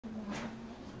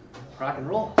Rock and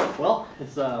roll. Well,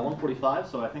 it's 1:45,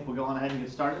 so I think we'll go on ahead and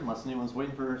get started unless anyone's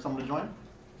waiting for someone to join.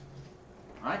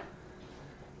 All right.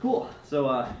 Cool. So,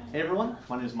 hey everyone,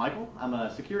 my name is Michael. I'm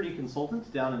a security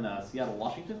consultant down in Seattle,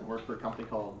 Washington. I work for a company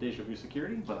called Deja Vu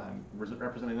Security, but I'm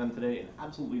representing them today in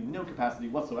absolutely no capacity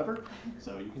whatsoever.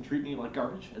 So you can treat me like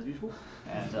garbage as usual,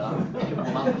 and I'm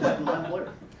not collecting my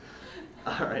employer.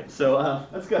 All right, so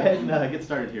let's go ahead and get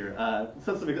started here.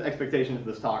 Set some expectations for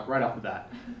this talk right off the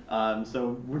bat.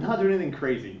 So we're not doing anything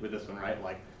crazy with this one, right?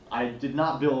 Like, I did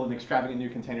not build an extravagant new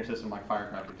container system like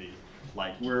Firecracker D.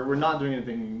 Like, we're not doing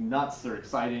anything nuts or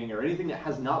exciting or anything that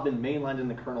has not been mainlined in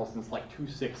the kernel since like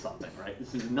 2.6 something, right?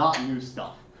 This is not new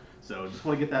stuff. So just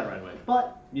want to get that right away.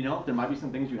 But, you know, there might be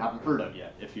some things you haven't heard of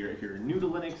yet. If you're new to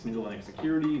Linux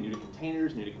security, new to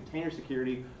containers, new to container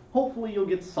security, hopefully you'll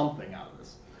get something out of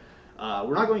this.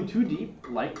 We're not going too deep,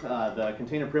 like the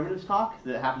container primitives talk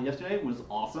that happened yesterday was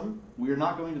awesome. We are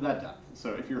not going to that depth.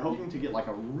 So if you're hoping to get like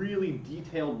a really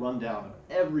detailed rundown of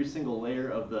every single layer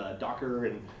of the Docker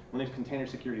and Linux container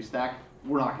security stack,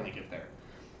 we're not going to get there.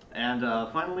 And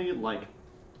finally, like,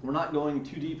 we're not going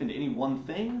too deep into any one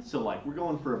thing. So like, we're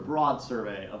going for a broad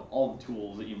survey of all the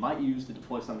tools that you might use to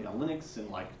deploy something on Linux in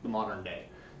like the modern day.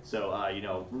 So you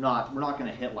know, we're not going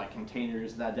to hit like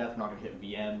containers at that depth. We're not going to hit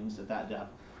VMs at that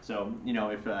depth. So, you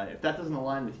know, if that doesn't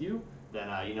align with you, then,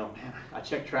 you know, man, I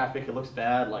checked traffic, it looks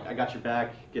bad, like, I got your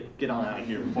back, get on out of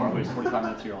here before I waste 45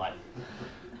 minutes of your life.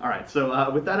 All right,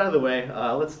 so with that out of the way,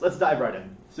 let's dive right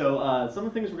in. So some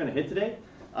of the things we're going to hit today,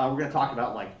 we're going to talk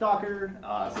about, like, Docker,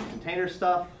 some container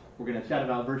stuff, we're going to chat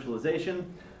about virtualization,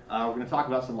 we're going to talk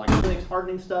about some, like, Linux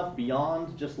hardening stuff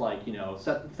beyond just, like, you know,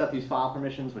 set these file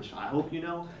permissions, which I hope you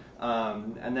know.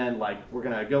 And then, like, we're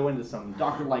going to go into some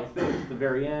Docker-like things at the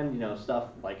very end, you know, stuff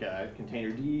like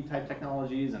containerd type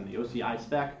technologies and the OCI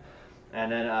spec.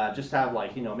 And then just have,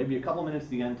 like, you know, maybe a couple minutes at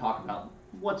the end talk about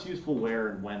what's useful where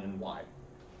and when and why.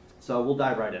 So we'll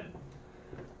dive right in.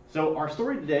 So our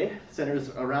story today centers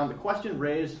around the question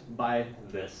raised by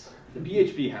this, the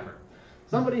PHP hammer.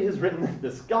 Somebody has written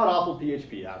this god-awful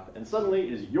PHP app, and suddenly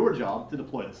it is your job to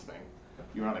deploy this thing.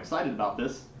 You're not excited about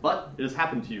this, but it has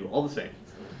happened to you all the same.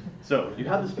 So you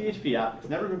have this PHP app, it's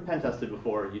never been pen tested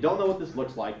before, you don't know what this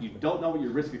looks like, you don't know what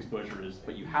your risk exposure is,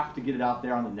 but you have to get it out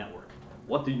there on the network.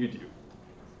 What do you do?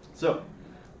 So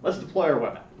let's deploy our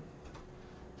web app.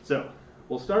 So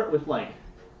we'll start with like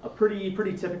a pretty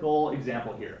typical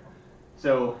example here.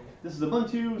 So this is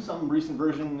Ubuntu, some recent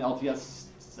version, LTS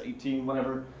 18,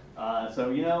 whatever. So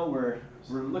you know, we're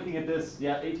looking at this,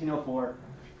 yeah, 1804.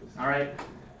 All right,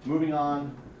 moving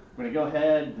on. We're gonna go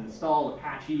ahead and install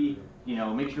Apache. You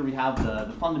know, make sure we have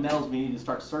the fundamentals we need to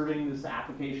start serving this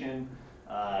application,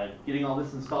 getting all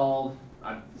this installed.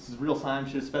 This is real time,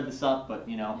 should have sped this up, but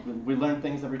you know, we learn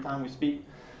things every time we speak.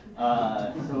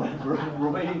 So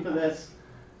we're waiting for this.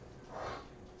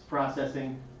 It's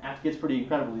processing. App gets pretty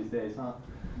incredible these days, huh?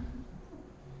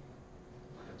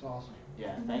 That's awesome.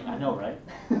 Yeah, I know, right?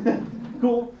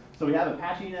 Cool. So we have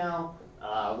Apache now.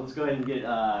 Let's go ahead and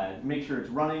get make sure it's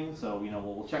running. So you know,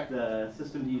 we'll check the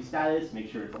systemd status,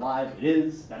 make sure it's alive. It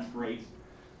is. That's great.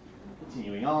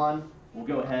 Continuing on, we'll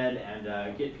go ahead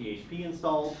and get PHP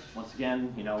installed. Once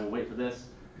again, you know, we'll wait for this.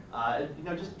 You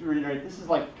know, just to reiterate, this is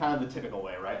like kind of the typical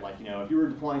way, right? Like, you know, if you were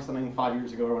deploying something 5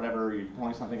 years ago or whatever, you're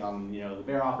deploying something on, you know, the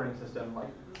bare operating system. Like,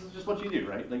 this is just what you do,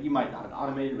 right? Like, you might not have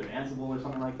automated with Ansible or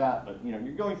something like that, but you know,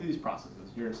 you're going through these processes.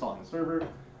 You're installing a server,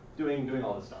 doing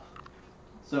all this stuff.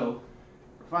 So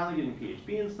finally getting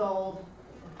PHP installed.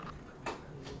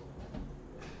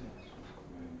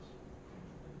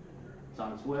 It's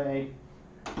on its way.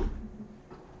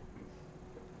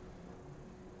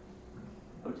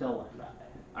 Hotel Wi-Fi.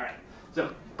 All right,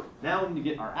 so now we need to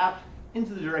get our app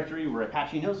into the directory where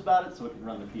Apache knows about it so it can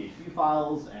run the PHP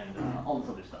files and all this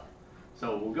other stuff.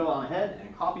 So we'll go on ahead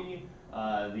and copy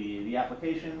the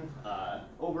application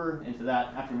over into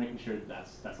that after making sure that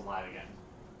that's alive again.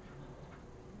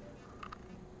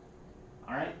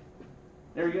 All right,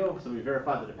 there we go. So we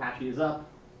verified that Apache is up.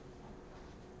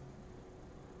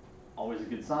 Always a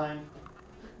good sign.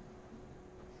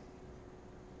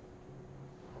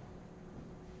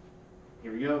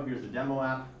 Here we go. Here's the demo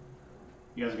app.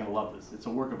 You guys are gonna love this. It's a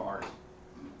work of art.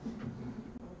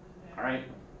 All right,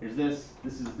 here's this.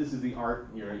 This is the art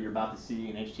you're about to see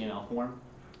in HTML form.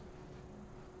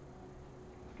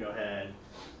 Go ahead,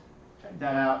 check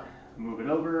that out. Move it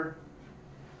over.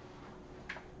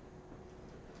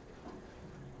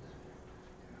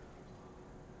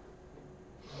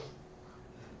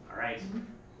 All right. And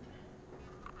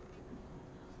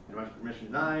a bunch of permission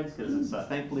denied because it's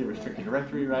thankfully a restricted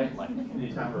directory, right? Like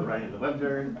anytime we're writing to the web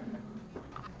dir,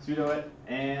 sudo it,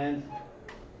 and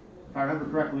If I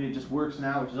remember correctly, it just works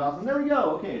now, which is awesome. There we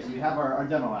go. Okay, so we have our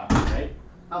demo app, right?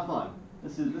 How fun.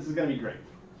 This is going to be great.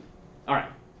 All right,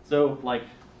 so like,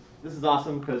 this is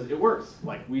awesome because it works.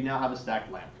 Like, we now have a stacked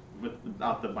lamp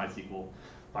without the MySQL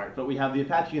part, but we have the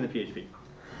Apache and the PHP.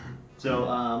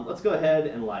 So let's go ahead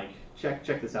and like check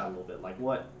this out a little bit. Like,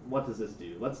 what does this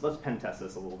do? Let's pen test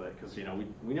this a little bit because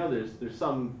we know there's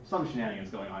some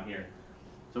shenanigans going on here.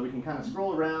 So we can kind of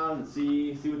scroll around and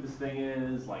see what this thing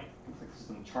is. Like, looks like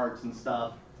some charts and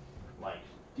stuff, like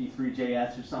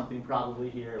D3JS or something probably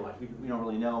here. Like, we don't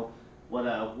really know what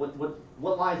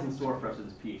lies in store for us with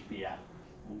this PHP app.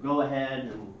 We'll go ahead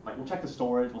and like we'll check the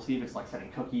storage. We'll see if it's like setting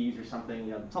cookies or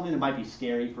something. Something that might be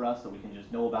scary for us that we can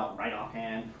just know about right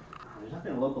offhand. There's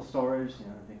nothing in local storage.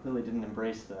 They clearly didn't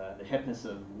embrace the hipness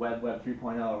of Web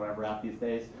 3.0 or whatever out these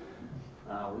days.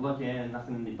 We're looking,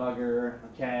 nothing in the debugger.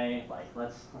 Okay, like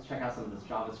let's check out some of this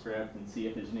JavaScript and see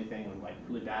if there's anything like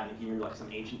really bad in here, like some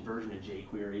ancient version of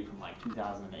jQuery from like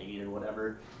 2008 or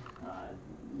whatever.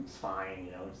 It's fine,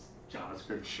 it's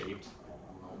JavaScript shaped.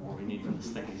 I don't know what we need from this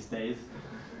thing these days.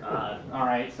 All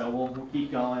right, so we'll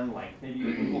keep going. Like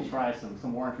maybe we'll try some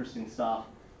more interesting stuff.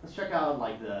 Let's check out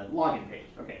like the login page.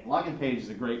 Okay, login page is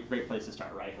a great place to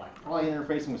start, right? Like probably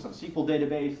interfacing with some SQL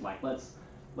database. Like let's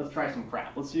try some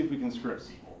crap. Let's see if we can script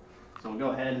SQL. So we'll go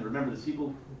ahead and remember the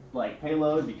SQL like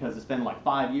payload because it's been like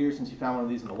 5 years since you found one of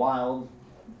these in the wild.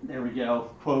 There we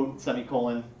go. Quote,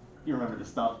 semicolon. You remember this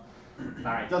stuff. All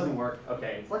right, doesn't work.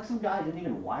 Okay, it's like some guy didn't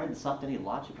even wire this up to any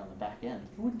logic on the back end.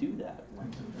 Who would do that? Like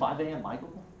 5 a.m.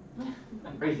 Michael?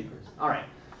 Crazy person. All right.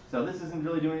 So this isn't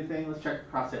really doing anything. Let's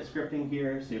check cross-site scripting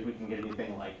here, see if we can get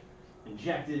anything like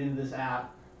injected into this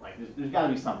app. Like there's got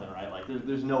to be something, right? Like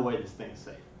there's no way this thing's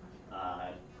safe.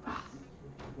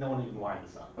 No one even wired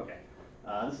this up. Okay,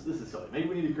 this is silly. Maybe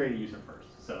we need to create a user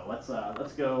first. So let's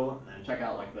go and check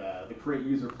out like the create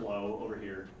user flow over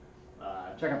here.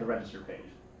 Check out the register page.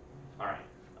 All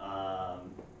right.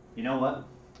 You know what?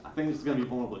 I think this is going to be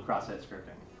vulnerable to cross-site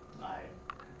scripting.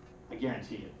 I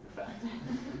guarantee it. In fact.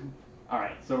 All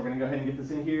right, so we're going to go ahead and get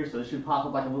this in here. So this should pop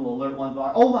up like a little alert one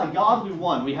bar. Oh my God, we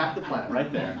won. We hacked the planet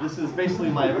right there. This is basically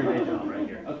my everyday job right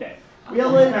here. Okay. We got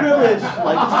a little privilege.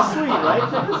 Like, this is sweet, right?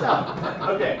 Check this out.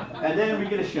 Okay, and then we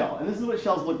get a shell. And this is what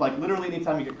shells look like literally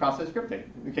anytime you get cross-site scripting,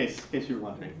 in case you were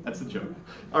wondering. That's the joke.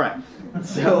 All right,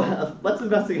 so let's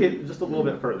investigate just a little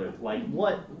bit further. Like,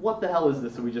 what the hell is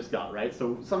this that we just got, right?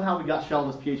 So somehow we got shell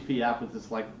in this PHP app with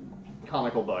this, like,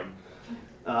 comical bug.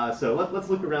 So let's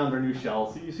look around our new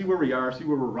shell, see where we are, see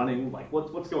where we're running, like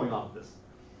what's going on with this.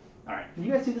 All right, can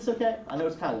you guys see this okay? I know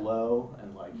it's kind of low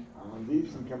and like...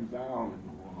 These can come down.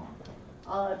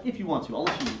 If you want to, I'll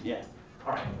let you, yeah.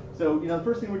 All right, so the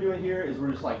first thing we're doing here is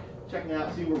we're just like checking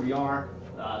out, see where we are.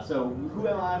 So who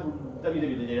am I?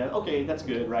 www data. Okay, that's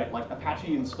good, right? Like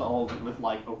Apache installed with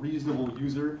like a reasonable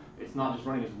user. It's not just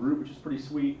running as root, which is pretty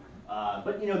sweet.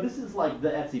 But this is like the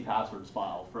Etsy passwords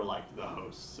file for like the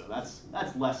host, so that's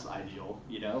less ideal.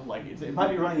 Like it might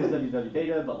be running as www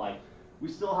data, but like we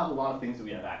still have a lot of things that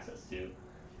we have access to.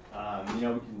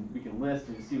 We can list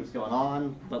and see what's going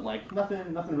on, but like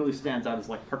nothing really stands out as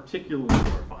like particularly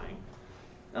horrifying.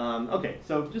 Okay,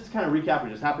 so just to kind of recap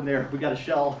what just happened there, we got a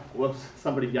shell. Whoops,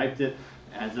 somebody yiped it,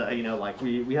 and like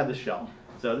we have the shell.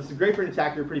 So this is great for an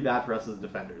attacker, pretty bad for us as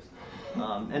defenders.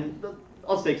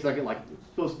 I'll say because like it's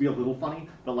supposed to be a little funny,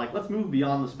 but like let's move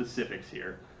beyond the specifics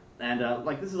here. And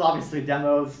like this is obviously a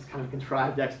demo, this is kind of a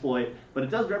contrived exploit, but it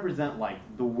does represent like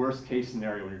the worst case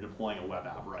scenario when you're deploying a web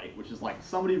app, right? Which is like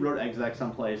somebody wrote exec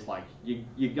someplace, like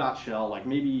you got shell, like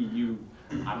maybe you,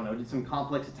 I don't know, did some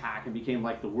complex attack and became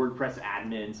like the WordPress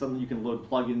admin, something you can load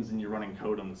plugins and you're running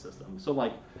code on the system. So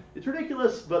like it's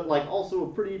ridiculous, but like also a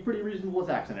pretty reasonable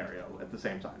attack scenario at the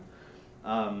same time.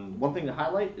 One thing to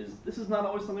highlight is this is not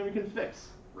always something we can fix,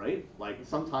 right? Like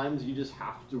sometimes you just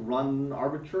have to run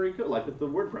arbitrary code, like with the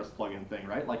WordPress plugin thing,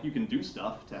 right? Like you can do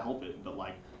stuff to help it, but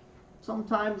like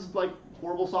sometimes like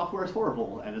horrible software is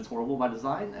horrible and it's horrible by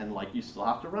design and like you still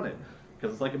have to run it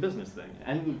because it's like a business thing.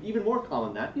 And even more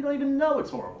common than that, you don't even know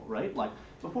it's horrible, right? Like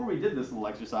before we did this little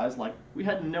exercise, like we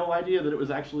had no idea that it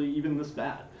was actually even this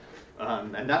bad.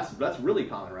 And that's really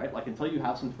common, right? Like until you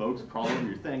have some folks crawl over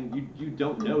your thing, you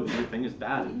don't know that your thing is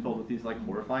bad and filled with these like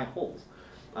horrifying holes.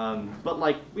 But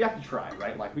like we have to try,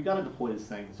 right? Like we got to deploy this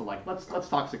thing. So like let's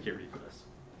talk security for this.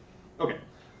 Okay,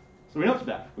 so we know it's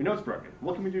bad. We know it's broken.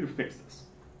 What can we do to fix this?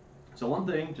 So one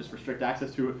thing, just restrict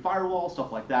access to it, firewall,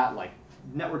 stuff like that, like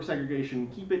network segregation.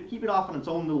 Keep it off on its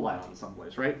own little island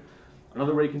someplace, right?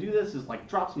 Another way you can do this is like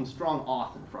drop some strong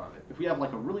auth in front of it. If we have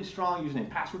like a really strong username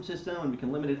password system and we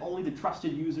can limit it only to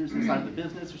trusted users inside the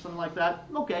business or something like that,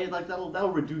 okay, like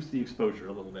that'll reduce the exposure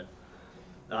a little bit.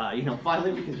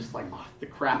 finally we can just like mock the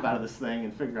crap out of this thing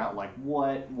and figure out like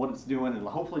what it's doing and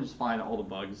hopefully just find all the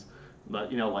bugs.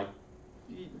 But like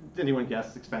anyone guess,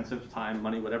 it's expensive, time,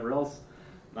 money, whatever else.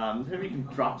 Maybe you can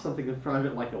drop something in front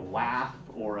of it like a WAF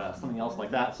or something else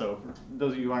like that. So for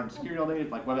those of you who aren't in security all day,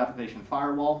 like web application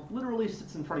firewall literally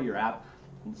sits in front of your app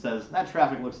and says that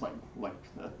traffic looks like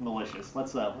malicious.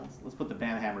 Let's put the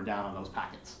ban hammer down on those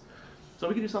packets. So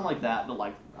we can do something like that, but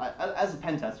like as a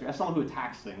pen tester, as someone who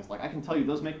attacks things, like I can tell you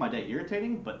those make my day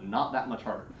irritating, but not that much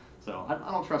harder. So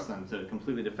I don't trust them to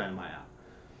completely defend my app.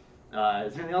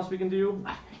 Is there anything else we can do?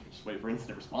 Just wait for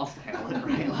incident response to handle it,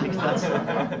 right? Like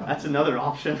that's another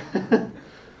option.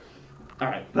 All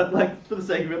right, but like for the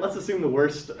sake of it, let's assume the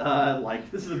worst. Like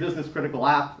this is a business critical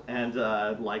app, and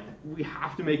like we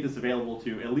have to make this available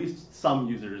to at least some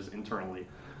users internally.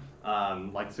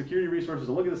 Like security resources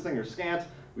to look at this thing are scant.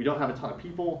 We don't have a ton of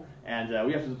people, and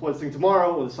we have to deploy this thing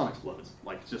tomorrow or the sun explodes.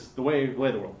 Like it's just the way of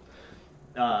the world.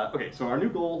 Okay, so our new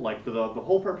goal, like for the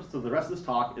whole purpose of the rest of this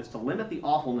talk, is to limit the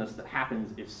awfulness that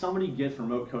happens if somebody gets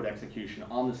remote code execution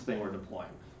on this thing we're deploying.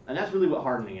 And that's really what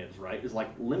hardening is, right? Is like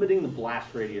limiting the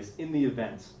blast radius in the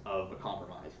event of a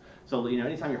compromise. So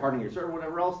anytime you're hardening your server or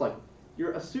whatever else, like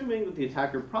you're assuming that the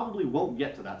attacker probably won't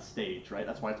get to that stage, right?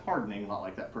 That's why it's hardening, not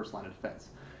like that first line of defense.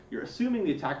 You're assuming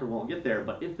the attacker won't get there,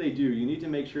 but if they do, you need to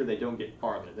make sure they don't get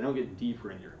farther. They don't get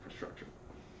deeper in your infrastructure.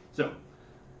 So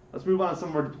let's move on to some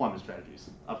of our deployment strategies.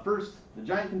 Up first, the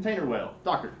giant container whale,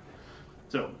 Docker.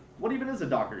 So what even is a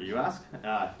Docker, you ask?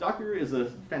 Docker is a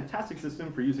fantastic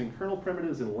system for using kernel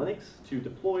primitives in Linux to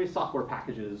deploy software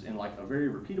packages in like a very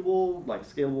repeatable, like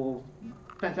scalable,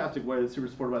 fantastic way that's super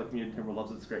supported by the community. Everyone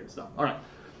loves it, it's great stuff. All right.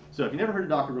 So if you've never heard of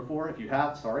Docker before, if you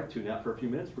have, sorry, tune out for a few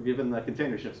minutes. We're giving the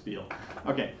container ship spiel.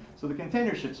 Okay, so the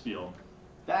container ship spiel.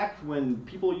 Back when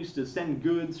people used to send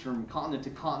goods from continent to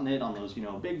continent on those,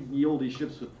 big yieldy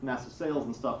ships with massive sails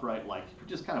and stuff, right? Like, you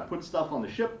just kind of put stuff on the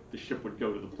ship would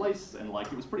go to the place, and like,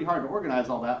 it was pretty hard to organize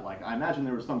all that. Like, I imagine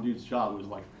there was some dude's job who was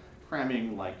like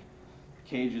cramming like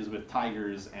cages with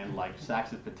tigers and like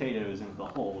sacks of potatoes into the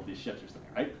hull of these ships or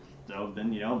something, right? So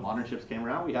then, modern ships came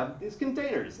around, we have these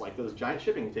containers, like those giant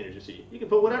shipping containers you see. You can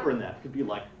put whatever in that. It could be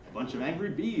like a bunch of angry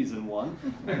bees in one,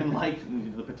 and like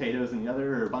the potatoes in the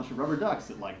other, or a bunch of rubber ducks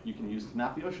that like you can use to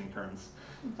map the ocean currents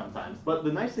sometimes. But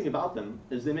the nice thing about them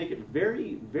is they make it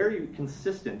very, very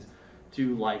consistent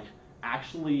to like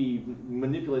actually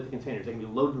manipulate the containers. They can be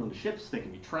loaded onto ships, they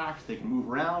can be tracked, they can move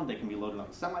around, they can be loaded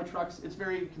onto semi-trucks. It's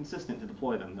very consistent to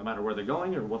deploy them, no matter where they're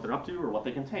going or what they're up to or what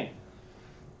they contain.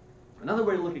 Another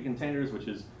way to look at containers, which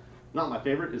is not my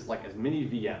favorite, is like as mini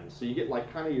VMs. So you get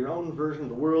like kind of your own version of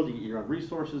the world, you get your own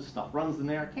resources, stuff runs in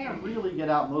there. Can't really get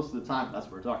out most of the time, but that's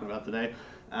what we're talking about today.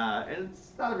 And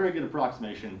it's not a very good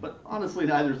approximation, but honestly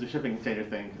neither is the shipping container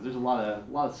thing, because there's a lot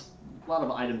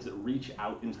of items that reach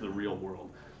out into the real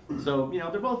world. So,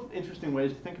 they're both interesting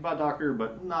ways to think about Docker,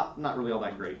 but not really all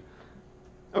that great.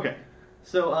 Okay,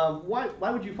 so why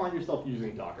would you find yourself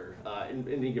using Docker in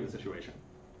any given situation?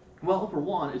 Well, for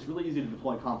one, it's really easy to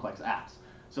deploy complex apps.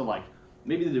 So like,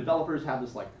 maybe the developers have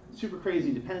this like super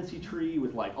crazy dependency tree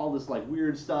with like all this like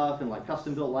weird stuff and like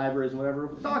custom built libraries and whatever.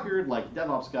 With Docker, like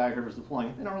DevOps guy, whoever's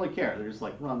deploying, they don't really care. They're just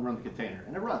like run the container,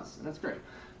 and it runs, and that's great.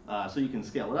 So you can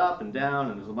scale it up and down,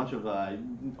 and there's a bunch of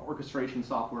orchestration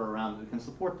software around that can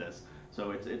support this. So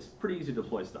it's pretty easy to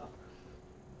deploy stuff.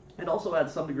 It also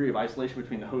adds some degree of isolation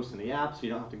between the host and the app, so you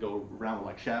don't have to go around with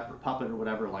like Chef or Puppet or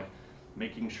whatever, like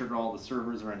making sure all the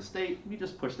servers are in state. You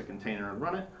just push the container and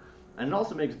run it. And it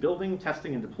also makes building,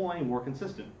 testing, and deploying more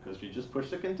consistent, because you just push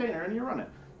the container and you run it.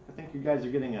 I think you guys are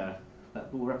getting that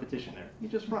little repetition there. You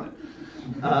just run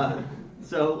it.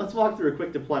 So let's walk through a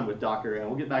quick deployment with Docker, and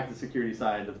we'll get back to the security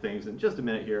side of things in just a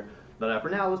minute here. But for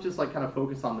now, let's just like kind of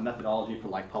focus on the methodology for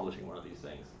like publishing one of these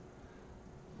things.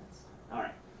 All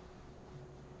right.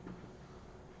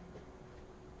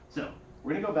 So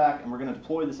we're going to go back and we're going to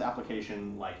deploy this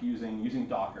application like using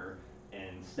Docker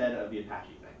instead of the Apache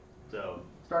thing. So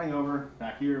starting over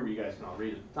back here, where you guys can all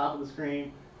read at the top of the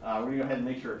screen, we're going to go ahead and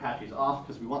make sure Apache's off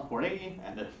because we want port 80,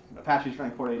 and if Apache's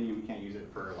running port 80, we can't use it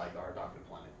for like our Docker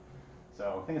deployment.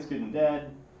 So I think it's good and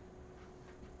dead.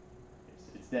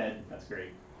 It's dead. That's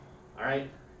great. All right,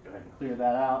 go ahead and clear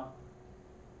that out.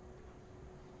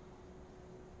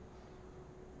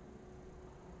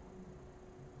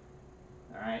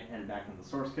 All right, head back into the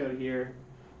source code here.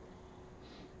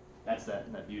 That's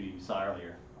that beauty you saw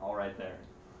earlier, all right there.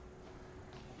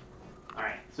 All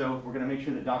right, so we're going to make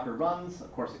sure that Docker runs.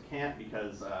 Of course, it can't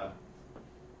because,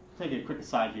 take a quick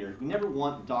aside here, you never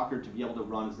want Docker to be able to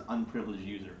run as an unprivileged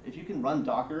user. If you can run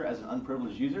Docker as an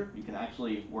unprivileged user, you can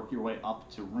actually work your way up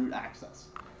to root access.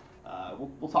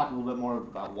 We'll talk a little bit more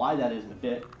about why that is in a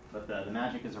bit, but the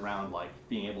magic is around like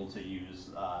being able to use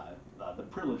the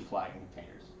privilege flag in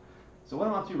containers. So what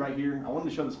I'm up to right here, I wanted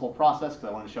to show this whole process because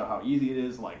I wanted to show how easy it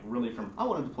is, like really from I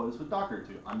want to deploy this with Docker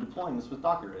to I'm deploying this with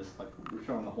Docker is like we're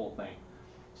showing the whole thing.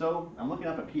 So I'm looking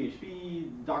up a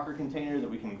PHP Docker container that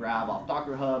we can grab off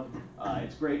Docker Hub.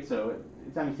 It's great. So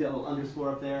anytime you see that little underscore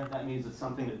up there, that means it's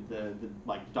something that the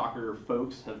like Docker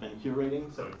folks have been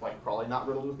curating. So it's like probably not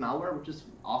riddled with malware, which is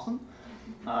awesome.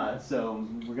 So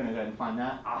we're going to go ahead and find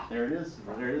that. Ah, there it is.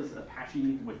 There it is,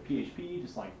 Apache with PHP,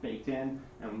 just like baked in.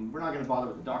 And we're not going to bother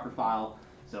with the Docker file.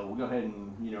 So we'll go ahead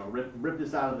and rip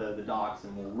this out of the docs,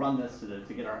 and we'll run this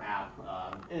to get our app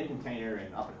in a container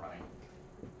and up and running.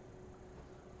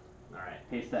 All right,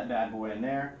 paste that bad boy in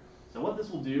there. So what this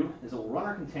will do is it will run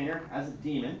our container as a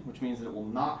daemon, which means that it will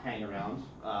not hang around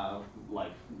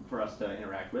like for us to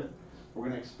interact with. We're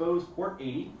going to expose port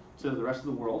 80 to the rest of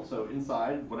the world. So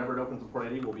inside, whatever it opens to port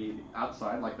 80 will be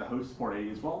outside, like the host port 80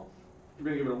 as well. We're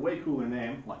going to give it a way cooler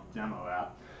name, like demo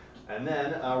app. And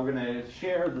then we're going to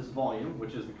share this volume,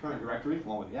 which is the current directory,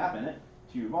 along with the app in it,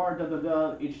 to var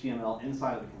HTML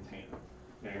inside of the container.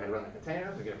 We're going to run the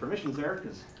container. We get permissions there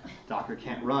because Docker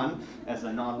can't run as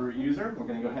a non-root user. We're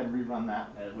going to go ahead and rerun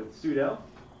that with sudo.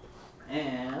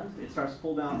 And it starts to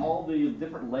pull down all the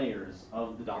different layers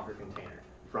of the Docker container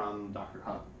from Docker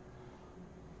Hub.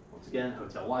 Once again,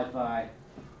 hotel Wi-Fi.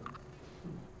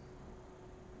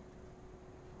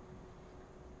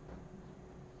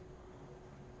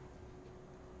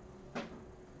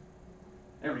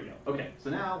 There we go. Okay,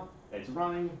 so now it's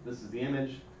running. This is the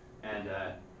image, and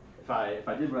if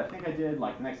I did what I think I did,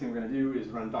 like the next thing we're going to do is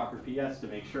run Docker PS to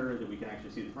make sure that we can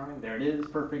actually see this running. There it is,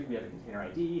 perfect. We have a container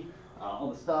ID,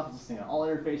 all the stuff. It's listing on all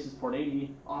interfaces, port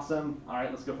 80, awesome. All right,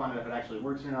 let's go find out if it actually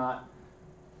works or not.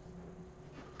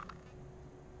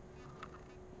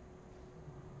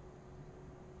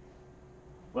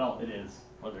 Well, it is,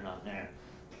 whether or not there.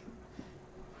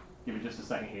 Give it just a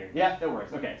second here. Yeah, it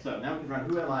works. Okay, so now we can run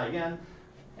who am I again,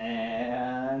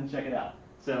 and check it out.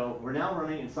 So we're now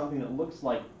running in something that looks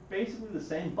like basically the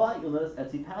same, but you'll notice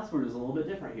Etsy password is a little bit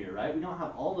different here, right? We don't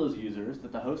have all those users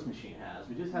that the host machine has.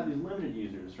 We just have these limited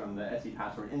users from the Etsy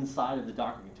password inside of the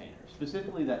Docker container.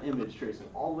 Specifically that image tracing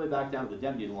all the way back down to the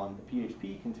Debian one the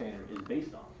PHP container is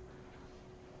based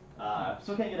on.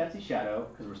 Still can't get Etsy shadow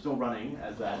because we're still running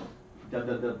as that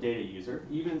the data user,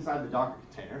 even inside the Docker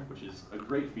container, which is a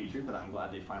great feature that I'm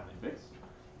glad they finally fixed.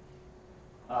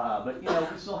 But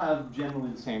we still have generally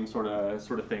the same sort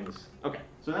of things. Okay,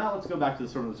 so now let's go back to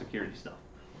sort of the security stuff.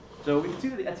 So we can see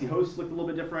that the Etsy host looked a little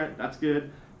bit different. That's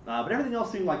good. But everything else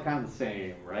seemed like kind of the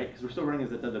same, right? Because we're still running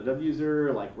as a www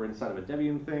user, like we're inside of a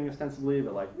Debian thing ostensibly,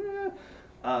 but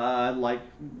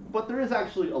but there is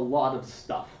actually a lot of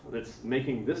stuff that's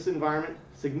making this environment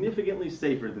significantly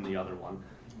safer than the other one.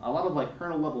 A lot of like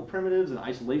kernel level primitives and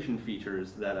isolation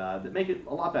features that make it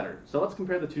a lot better. So let's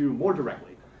compare the two more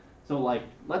directly. So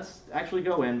let's actually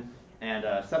go in and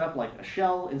set up like a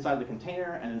shell inside the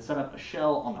container and then set up a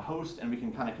shell on the host, and we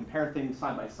can kind of compare things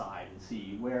side by side and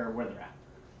see where they're at.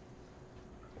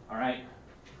 All right,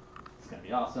 it's gonna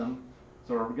be awesome.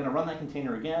 So we're gonna run that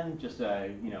container again, just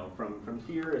from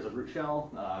here as a root shell.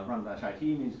 Run-it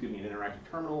means give me an interactive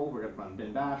terminal. We're gonna run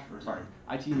bin bash, or sorry,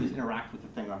 it means interact with the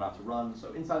thing I'm about to run.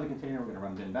 So inside the container, we're gonna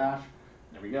run bin bash.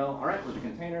 There we go. All right, we're the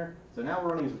container. So now we're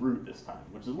running as root this time,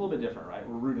 which is a little bit different, right?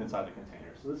 We're root inside the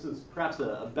container. So this is perhaps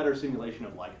a better simulation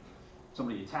of like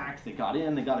somebody attacked, they got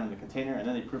in the container, and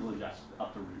then they privileged us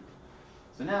up to root.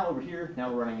 So now over here, now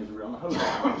we're running as root on the host.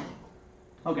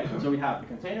 Okay, so we have the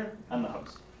container and the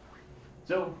host.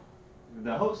 So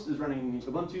the host is running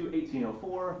Ubuntu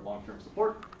 18.04, long-term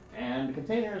support, and the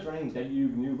container is running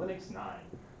GNU Linux 9.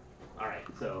 All right,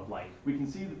 so we can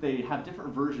see that they have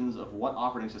different versions of what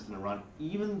operating system to run,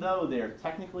 even though they are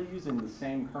technically using the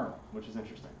same kernel, which is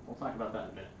interesting. We'll talk about that in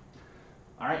a minute.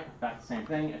 All right, back to the same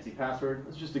thing, Etsy password.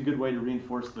 It's just a good way to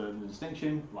reinforce the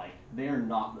distinction. They are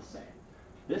not the same.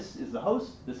 This is the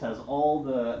host. This has all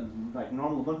the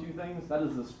normal Ubuntu things. That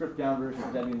is the stripped down version of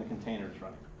Debian the container is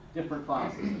running. Different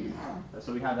file systems.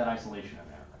 So we have that isolation in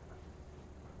there.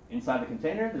 Inside the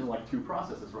container, there's two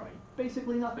processes running.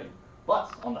 Basically nothing.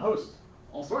 But on the host,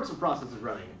 all sorts of processes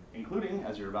running, including,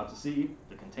 as you're about to see,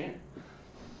 the container.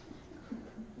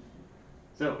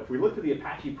 So if we look at the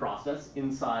Apache process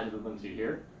inside of Ubuntu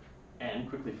here, and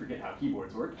quickly forget how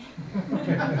keyboards work, we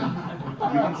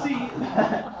can see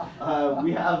that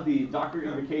we have the Docker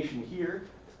invocation here,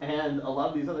 and a lot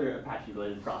of these other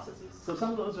Apache-related processes. So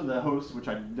some of those are the hosts, which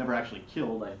I never actually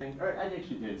killed, I think. Or I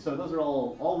actually did. So those are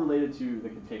all related to the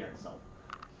container itself.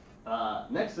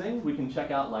 Next thing, we can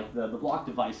check out the block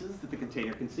devices that the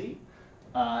container can see.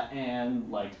 and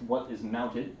like what is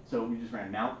mounted. So we just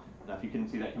ran mount, if you couldn't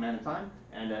see that command in time,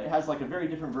 and it has like a very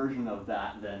different version of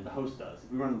that than the host does.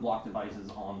 If we run the block devices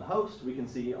on the host, we can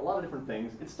see a lot of different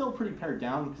things. It's still pretty pared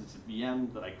down because it's a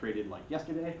VM that I created like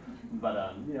yesterday,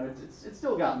 but you know, it's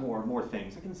still got more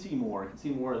things. I can see more. I can see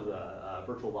more of the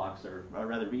VirtualBox or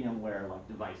rather VMware like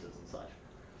devices and such.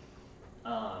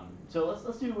 So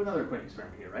let's do another quick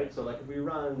experiment here, right? So like if we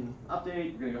run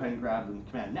update, we're gonna go ahead and grab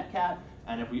the command netcat,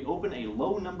 and if we open a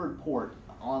low numbered port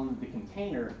on the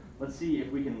container, let's see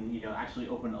if we can, you know, actually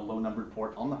open a low numbered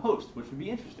port on the host, which would be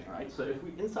interesting, right? So if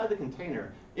we, inside the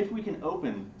container, if we can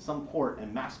open some port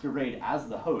and masquerade as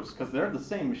the host, because they're the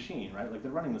same machine, right? Like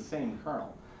they're running the same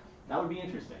kernel. That would be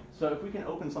interesting. So if we can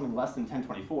open something less than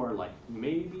 1024, like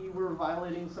maybe we're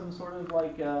violating some sort of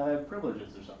like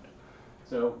privileges or something.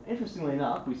 So interestingly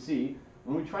enough, we see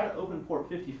when we try to open port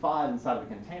 55 inside of a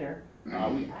container,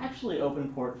 we actually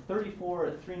open port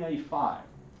 34395.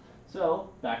 So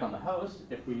back on the host,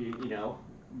 if we, you know,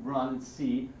 run and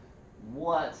see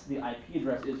what the IP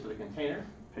address is for the container,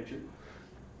 picture,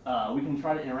 we can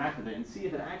try to interact with it and see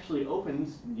if it actually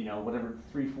opens, you know, whatever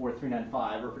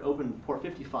 34395, or if it opens port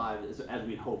 55 as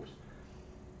we'd hoped.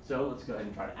 So let's go ahead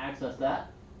and try to access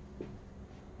that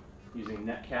using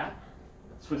netcat,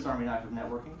 Swiss Army knife of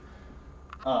networking.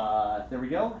 There we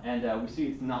go, and we see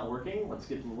it's not working. Let's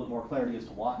get a little more clarity as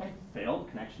to why. Failed,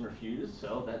 connection refused,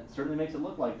 so that certainly makes it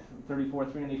look like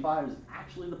 34395 is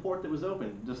actually the port that was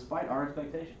opened, despite our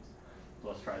expectations. So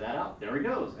let's try that out. There it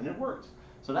goes, and it worked.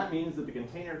 So that means that the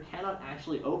container cannot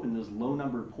actually open those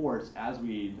low-numbered ports as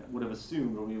we would have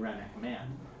assumed when we ran that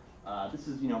command. This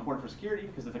is, you know, important for security,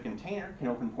 because if a container can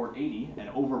open port 80 and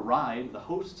override the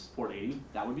host's port 80,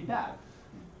 that would be bad.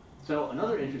 So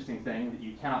another interesting thing that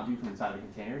you cannot do from inside of a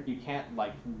container, you can't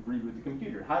like reboot the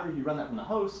computer. However, if you run that from the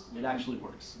host, it actually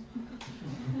works.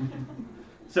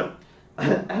 So,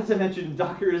 as I mentioned,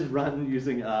 Docker is run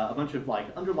using a bunch of like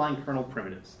underlying kernel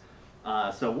primitives.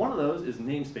 So one of those is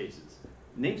namespaces.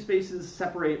 Namespaces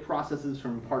separate processes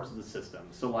from parts of the system.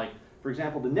 So like, for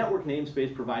example, the network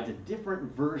namespace provides a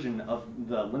different version of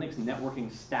the Linux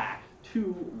networking stack to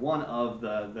one of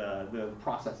the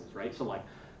processes, right? So like,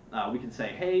 we can say,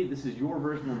 hey, this is your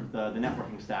version of the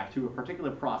networking stack to a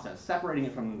particular process, separating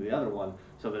it from the other one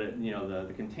so that it, you know,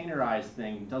 the containerized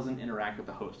thing doesn't interact with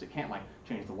the host. It can't like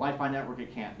change the Wi-Fi network.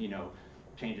 It can't, you know,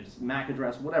 change its MAC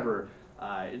address, whatever.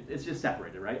 It's just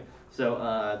separated, right?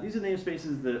 So these are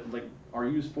namespaces that like are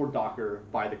used for Docker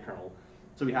by the kernel.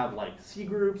 So we have like C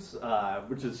groups,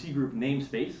 which is C group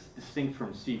namespace, distinct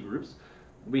from C groups.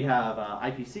 We have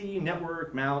IPC,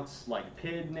 network, mounts, like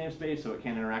PID namespace, so it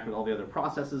can't interact with all the other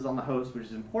processes on the host, which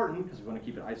is important because we want to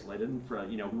keep it isolated. And for,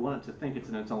 you know, we want it to think it's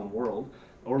in its own world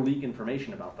or leak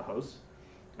information about the host.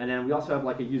 And then we also have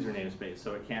like a user namespace,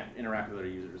 so it can't interact with other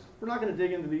users. We're not going to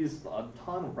dig into these a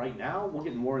ton right now. We'll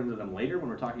get more into them later when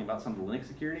we're talking about some of the Linux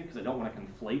security, because I don't want to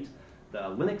conflate the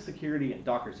Linux security and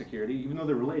Docker security. Even though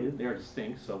they're related, they are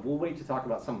distinct, so we'll wait to talk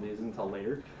about some of these until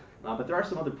later. But there are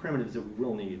some other primitives that we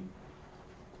will need.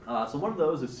 So one of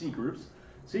those is C groups.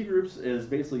 C groups is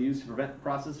basically used to prevent the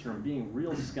process from being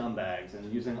real scumbags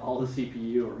and using all the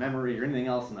CPU or memory or anything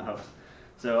else in the host.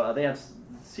 So they have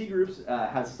C groups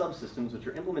has subsystems, which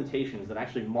are implementations that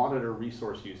actually monitor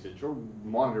resource usage or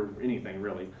monitor anything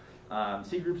really.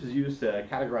 C groups is used to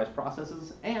categorize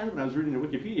processes, and when I was reading the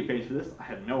Wikipedia page for this, I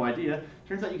had no idea.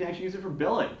 Turns out you can actually use it for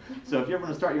billing. So if you ever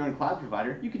want to start your own cloud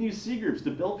provider, you can use C groups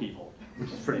to bill people, which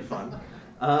is pretty fun.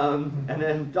 And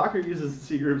then Docker uses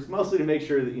C groups mostly to make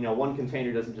sure that, you know, one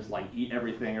container doesn't just like eat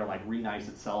everything or like re-nice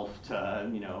itself to,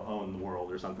 you know, own the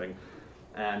world or something,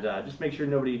 and just make sure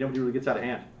nobody really gets out of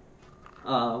hand.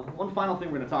 One final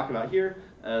thing we're going to talk about here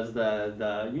is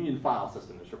the union file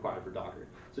system that's required for Docker.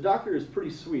 So Docker is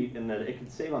pretty sweet in that it can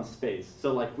save on space.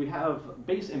 So like we have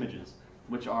base images,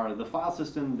 which are the file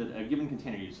system that a given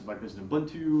container uses. So like there's an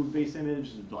Ubuntu base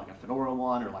image, like a Fedora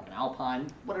one, or like an Alpine,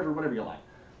 whatever you like.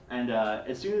 And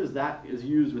as soon as that is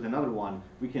used with another one,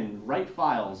 we can write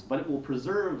files, but it will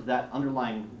preserve that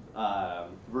underlying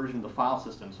version of the file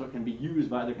system so it can be used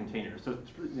by other containers. So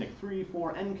like 3,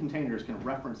 4 N containers can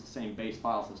reference the same base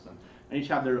file system, and each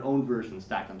have their own version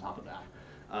stacked on top of that.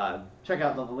 Check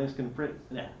out the Linux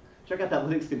check out that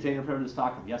Linux container primitives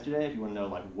talk from yesterday if you want to know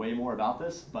like way more about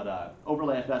this. But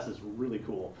OverlayFS is really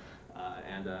cool.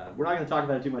 And we're not going to talk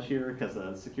about it too much here because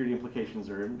the security implications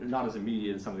are not as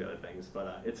immediate as some of the other things,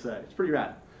 but it's pretty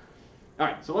rad. All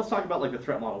right, so let's talk about like the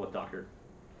threat model with Docker.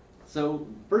 So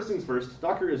first things first,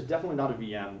 Docker is definitely not a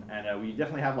VM, and we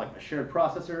definitely have like a shared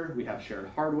processor. We have shared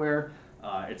hardware.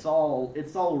 It's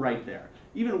all right there.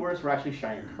 Even worse, we're actually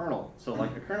sharing a kernel. So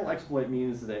like a kernel exploit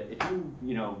means that if you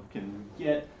can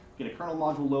get get a kernel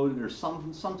module loaded or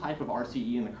some type of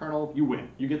RCE in the kernel, you win.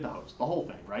 You get the host, the whole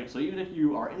thing, right? So even if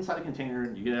you are inside a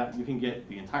container, you can get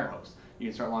the entire host. You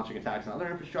can start launching attacks on other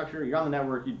infrastructure. You're on the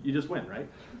network. You just win, right?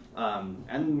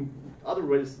 And other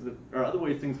ways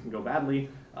things can go badly.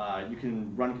 You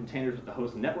can run containers with the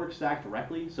host network stack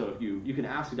directly. So if you can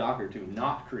ask Docker to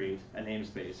not create a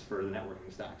namespace for the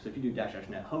networking stack. So if you do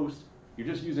 --net host, you're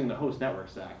just using the host network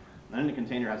stack. And then the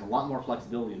container has a lot more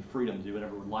flexibility and freedom to do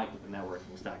whatever it would like with the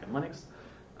networking stack in Linux.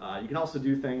 You can also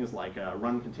do things like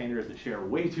run containers that share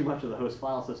way too much of the host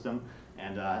file system.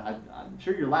 And I'm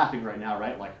sure you're laughing right now,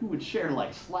 right? Like, who would share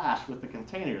like / with the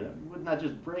container? Wouldn't that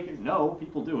just break it? No,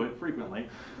 people do it frequently.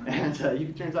 And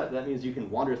it turns out that means you can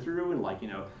wander through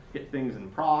and get things in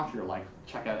proc, or like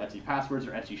check out etc passwords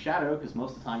or etc shadow, because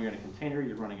most of the time you're in a container,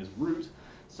 you're running as root.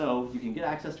 So you can get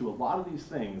access to a lot of these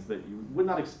things that you would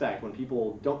not expect when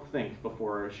people don't think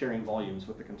before sharing volumes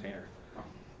with the container.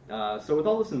 So with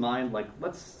all this in mind,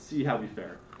 let's see how we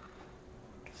fare.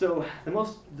 So the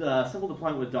most simple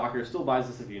deployment with Docker still buys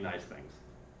us a few nice things.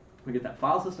 We get that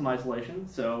file system isolation.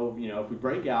 So if we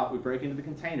break into the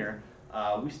container,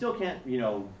 we still can't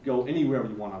go anywhere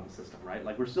we want on the system, right?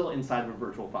 Like, we're still inside of a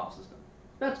virtual file system.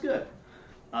 That's good.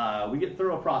 We get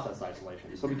thorough process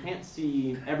isolation, so we can't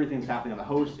see everything that's happening on the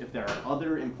host. If there are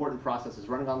other important processes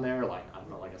running on there, like, I don't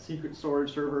know, like a secret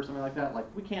storage server or something like that,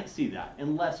 we can't see that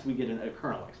unless we get a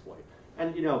kernel exploit.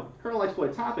 And kernel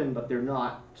exploits happen, but they're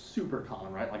not super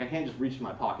common, right? Like, I can't just reach in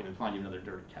my pocket and find you another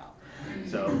dirty cow.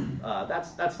 So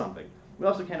that's something. We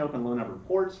also can't open low-number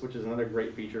ports, which is another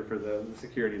great feature for the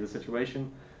security of the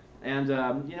situation. And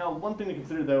one thing to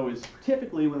consider, though, is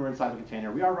typically when we're inside the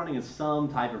container, we are running as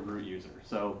some type of root user.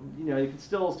 So you can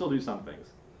still do some things.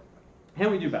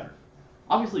 Can we do better?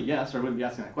 Obviously, yes, or I wouldn't be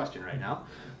asking that question right now.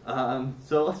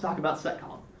 So let's talk about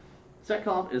seccomp.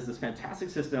 Seccomp is this fantastic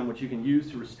system which you can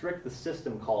use to restrict the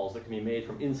system calls that can be made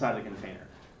from inside the container.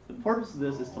 The purpose of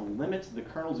this is to limit the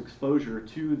kernel's exposure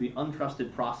to the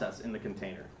untrusted process in the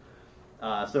container.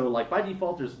 So by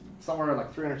default, there's somewhere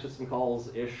like 300 system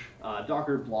calls-ish.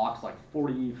 Docker blocks like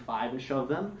 45-ish of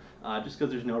them, just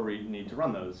because there's no need to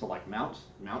run those. So mount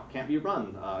can't be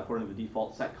run according to the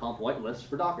default seccomp whitelist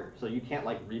for Docker. So you can't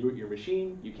reboot your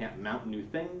machine, you can't mount new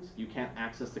things, you can't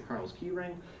access the kernel's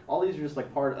keyring. All these are just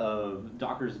part of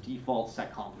Docker's default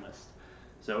seccomp list.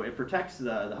 So it protects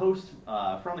the host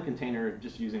from the container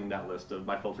just using that list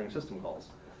by filtering system calls.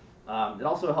 It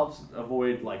also helps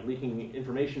avoid leaking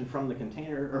information from the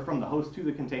container or from the host to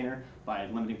the container by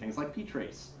limiting things like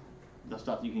ptrace, the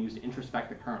stuff you can use to introspect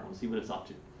the kernel and see what it's up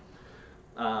to.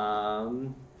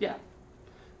 Yeah.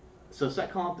 So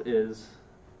seccomp is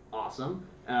awesome.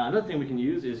 Another thing we can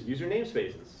use is user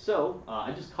namespaces. So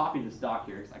I just copied this doc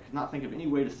here because I could not think of any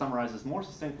way to summarize this more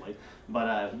succinctly.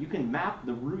 But you can map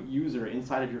the root user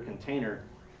inside of your container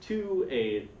to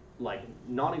a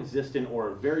non-existent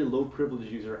or very low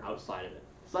privilege user outside of it,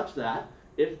 such that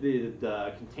if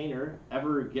the container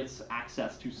ever gets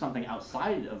access to something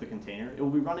outside of the container, it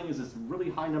will be running as this really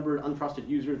high numbered untrusted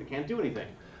user that can't do anything.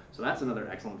 So that's another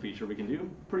excellent feature we can do.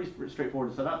 Pretty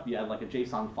straightforward to set up. You add a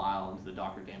JSON file into the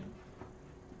Docker daemon.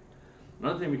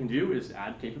 Another thing we can do is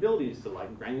add capabilities to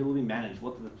granularly manage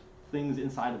what the things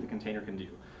inside of the container can do.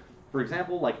 For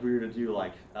example, if we were to do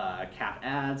cat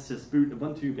add sysboot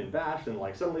ubuntu bin bash, then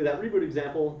suddenly that reboot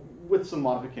example with some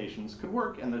modifications could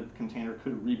work, and the container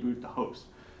could reboot the host.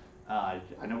 I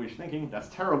know what you're thinking. That's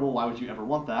terrible. Why would you ever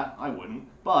want that? I wouldn't.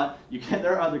 But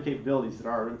there are other capabilities that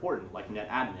are important, like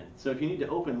netadmin. So if you need to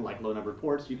open low-numbered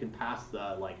ports, you can pass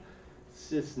the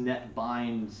sysnet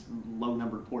binds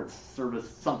low-numbered ports service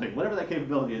something, whatever that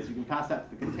capability is. You can pass that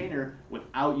to the container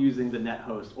without using the net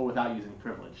host or without using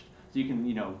privileged. So you can,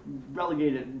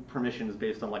 relegate it permissions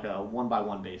based on a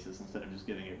one-by-one basis instead of just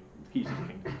giving it key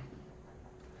syncing.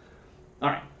 All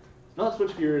right, now let's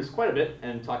switch gears quite a bit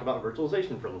and talk about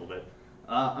virtualization for a little bit.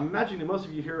 I'm imagining that most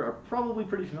of you here are probably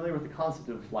pretty familiar with the concept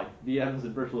of VMs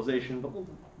and virtualization, but we'll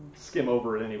skim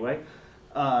over it anyway.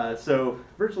 So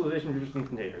virtualization of existing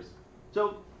containers.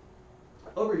 So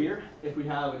over here, if we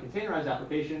have a containerized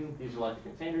application, these are the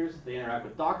containers. They interact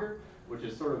with Docker, which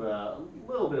is sort of a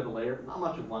little bit of a layer, but not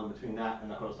much of one between that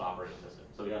and the host operating system.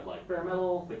 So we have bare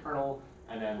metal, the kernel,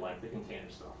 and then the container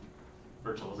stuff.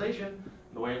 Virtualization,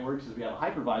 the way it works is we have a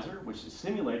hypervisor, which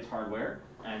simulates hardware,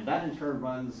 and that in turn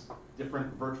runs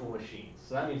different virtual machines.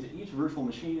 So that means that each virtual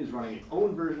machine is running its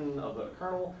own version of the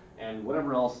kernel and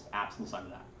whatever else apps inside of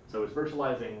that. So it's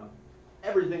virtualizing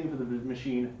everything for the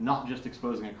machine, not just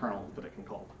exposing a kernel that it can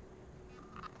call.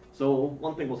 So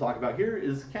one thing we'll talk about here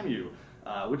is qemu.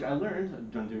 which I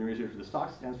learned when doing research for this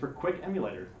talk stands for quick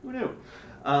emulator. Who knew?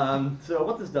 So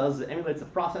what this does is it emulates the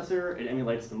processor, it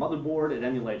emulates the motherboard, it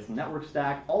emulates the network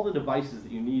stack, all the devices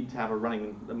that you need to have a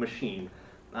running machine.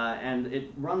 And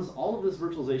it runs all of this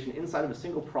virtualization inside of a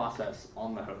single process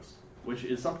on the host, which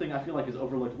is something I feel like is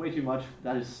overlooked way too much.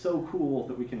 That is so cool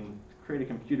that we can create a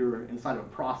computer inside of a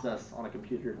process on a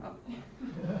computer.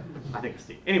 I think it's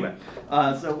neat. Anyway,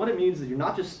 so what it means is you're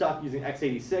not just stuck using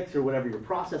x86 or whatever your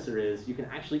processor is. You can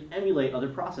actually emulate other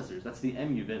processors. That's the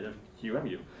emu bit of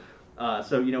QEMU.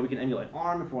 So we can emulate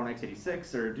ARM if we're on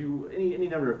x86 or do any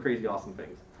number of crazy awesome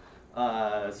things.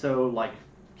 So like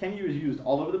QEMU is used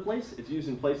all over the place. It's used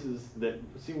in places that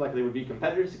seem like they would be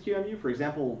competitors to QEMU. For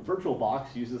example,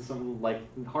 VirtualBox uses some like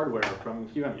hardware from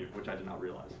QEMU, which I did not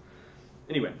realize.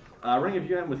 Anyway, running a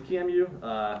VM with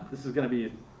QEMU, this is going to be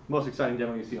the most exciting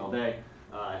demo you've seen all day.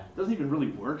 It doesn't even really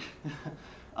work.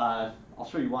 I'll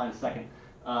show you why in a second.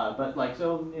 But like,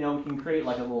 so we can create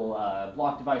like a little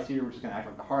block device here, which is going to act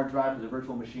like the hard drive for the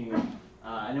virtual machine,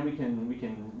 and then we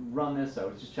can run this. So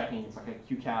it's just checking. It's like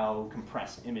a QCOW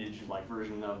compressed image like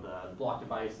version of the block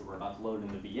device that we're about to load in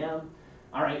the VM.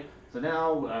 All right. So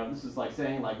now this is like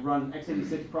saying like run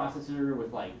x86 processor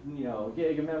with like a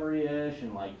gig of memory-ish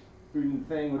and like booting the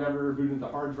thing, whatever, booting the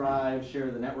hard drive,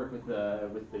 share the network with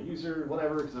the user,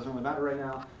 whatever, because it doesn't really matter right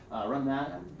now. Run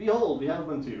that, and behold, we have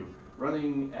Ubuntu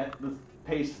running at the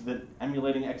pace that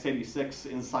emulating x86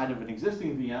 inside of an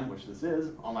existing VM, which this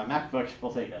is, on my MacBook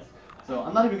will take us. So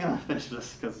I'm not even going to finish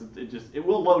this because it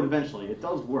will load eventually. It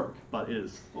does work, but it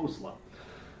is so slow.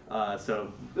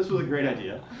 So this was a great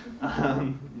idea,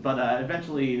 but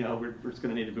eventually, we're just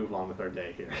going to need to move on with our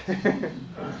day here.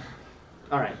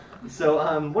 All right. So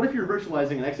what if you're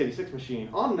virtualizing an x86 machine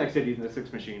on an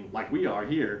x86 machine, like we are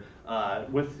here?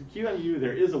 With QEMU,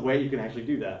 there is a way you can actually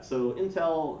do that. So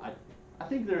Intel, I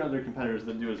think there are other competitors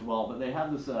that do as well, but they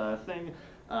have this thing,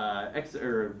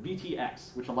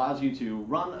 VTX, which allows you to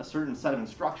run a certain set of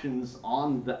instructions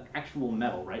on the actual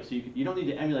metal, right? So you don't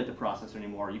need to emulate the processor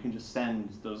anymore. You can just send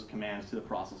those commands to the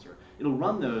processor. It'll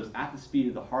run those at the speed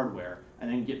of the hardware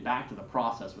and then get back to the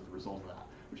process with the result of that,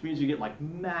 which means you get like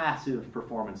massive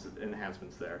performance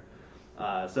enhancements there.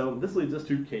 So this leads us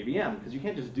to KVM, because you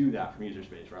can't just do that from user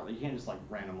space, right? Like, you can't just like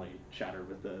randomly shatter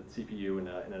with the CPU in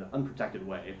an unprotected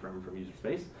way from user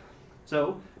space.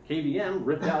 So KVM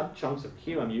ripped out chunks of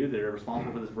QEMU that are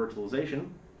responsible for this virtualization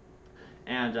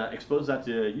and exposed that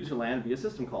to user land via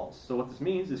system calls. So what this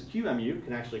means is QEMU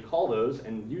can actually call those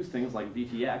and use things like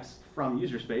VTX from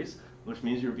user space, which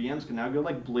means your VMs can now go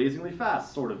like blazingly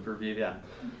fast, sort of, for VM.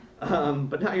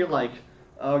 But now you're like,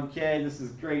 okay, this is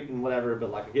great and whatever,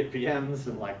 but like I get VMs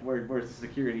and like where's the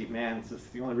security? Man, this is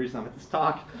the only reason I'm at this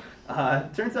talk.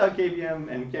 Turns out KVM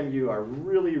and QEMU are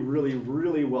really, really,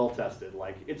 really well tested.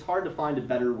 Like, it's hard to find a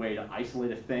better way to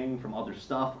isolate a thing from other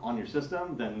stuff on your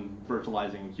system than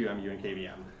virtualizing QEMU and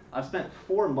KVM. I've spent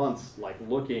 4 months like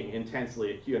looking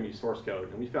intensely at QEMU source code,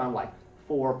 and we found like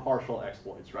 4 partial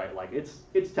exploits, right? Like, it's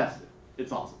tested.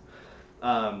 It's awesome.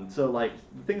 So like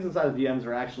the things inside of VMs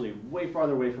are actually way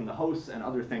farther away from the hosts and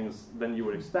other things than you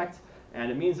would expect, and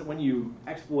it means that when you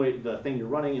exploit the thing you're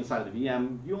running inside of the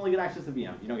VM, you only get access to the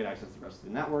VM. You don't get access to the rest of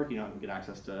the network. You don't get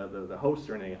access to the host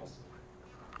or anything else.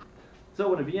 So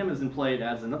when a VM is in play, it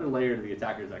adds another layer to the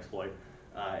attacker's exploit.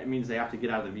 It means they have to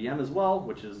get out of the VM as well,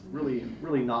 which is really,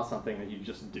 really not something that you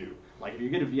just do. Like, if you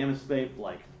get a VM escape,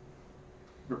 like,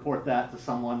 report that to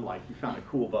someone, like, you found a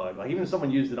cool bug. Like, even if someone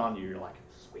used it on you, you're like,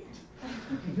 sweet.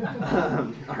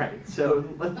 All right, so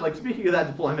like speaking of that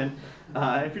deployment,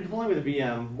 if you're deploying with a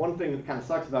VM, one thing that kind of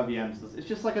sucks about VMs is it's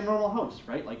just like a normal host,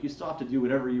 right? Like, you still have to do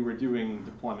whatever you were doing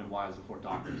deployment-wise before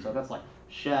Docker. So that's like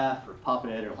Chef or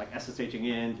Puppet or like SSHing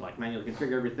in to like manually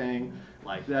configure everything.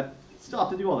 Like that, you still have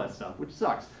to do all that stuff, which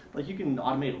sucks. Like, you can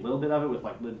automate a little bit of it with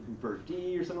like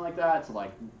libvirt or something like that to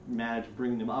like manage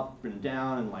bringing them up and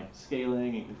down and like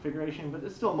scaling and configuration, but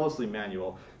it's still mostly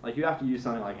manual. Like, you have to use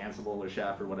something like Ansible or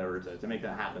Chef or whatever to make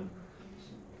that happen.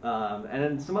 And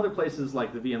in some other places,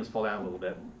 like, the VMs fall down a little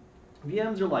bit.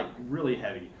 VMs are like really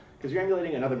heavy because you're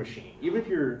emulating another machine. Even if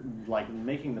you're like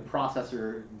making the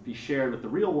processor be shared with the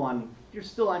real one, you're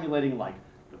still emulating like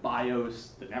the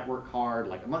BIOS, the network card,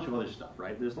 like a bunch of other stuff,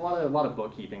 right? There's a lot of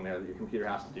bookkeeping there that your computer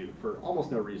has to do for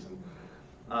almost no reason.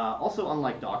 Also,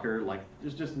 unlike Docker, like,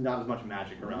 there's just not as much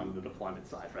magic around the deployment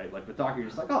side, right? Like with Docker, you're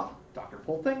just like, oh, Docker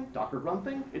pull thing, Docker run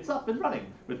thing, it's up and running.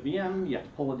 With VM, you have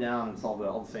to pull it down and solve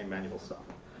all the same manual stuff.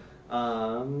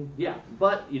 Yeah,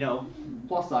 but,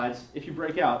 plus sides, if you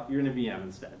break out, you're in a VM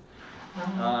instead.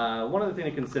 One other thing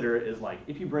to consider is like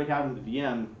if you break out into the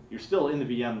VM, you're still in the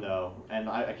VM though, and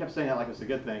I kept saying that like it's a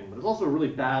good thing, but it's also a really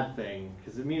bad thing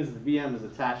because it means the VM is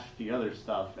attached to the other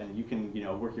stuff, and you can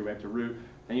work your way up to root,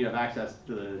 and you have access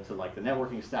to like the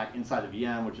networking stack inside the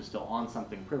VM, which is still on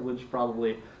something privileged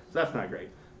probably, so that's not great.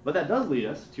 But that does lead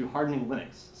us to hardening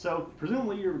Linux. So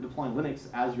presumably you're deploying Linux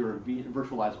as your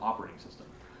virtualized operating system.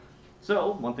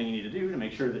 So one thing you need to do to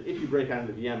make sure that if you break out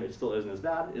into the VM, it still isn't as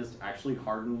bad, is to actually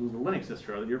harden the Linux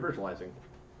distro that you're virtualizing.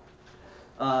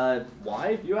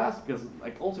 Why, you ask? Because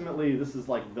like ultimately, this is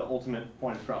like the ultimate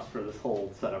point of trust for this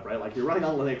whole setup, right? Like you're running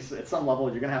on Linux, at some level,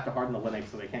 you're going to have to harden the Linux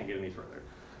so they can't get any further.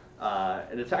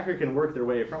 An attacker can work their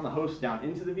way from the host down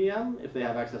into the VM if they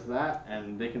have access to that,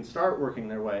 and they can start working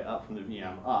their way up from the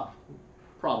VM up,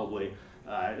 probably,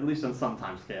 at least on some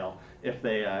time scale, if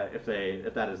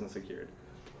that isn't secured.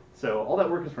 So all that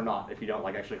work is for naught if you don't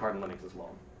like actually harden Linux as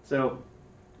well. So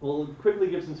we'll quickly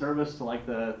give some service to like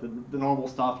the normal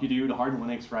stuff you do to harden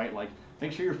Linux, right? Like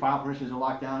make sure your file permissions are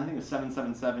locked down. I think it's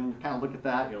 777. You kind of look at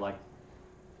that, you're like,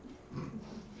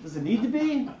 does it need to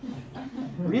be?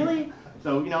 Really?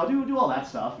 So do all that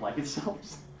stuff. Like it's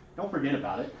don't forget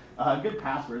about it. Good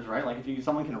passwords, right? Like if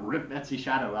someone can rip Etsy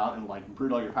Shadow out and like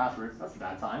brute all your passwords, that's a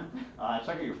bad time.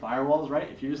 Check out your firewalls, right?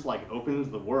 If you just like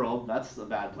open the world, that's a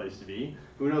bad place to be.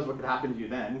 Who knows what could happen to you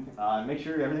then? Make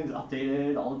sure everything's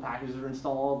updated, all the packages are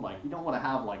installed. Like you don't want to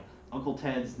have like Uncle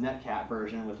Ted's Netcat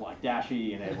version with like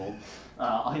 -E enabled,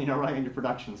 running on your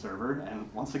production server. And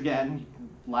once again, you can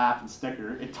laugh and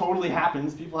snicker. It totally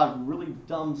happens. People have really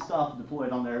dumb stuff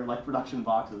deployed on their like production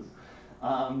boxes.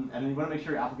 And you want to make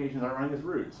sure your applications are running as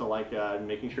root. So like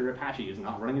making sure Apache is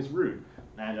not running as root.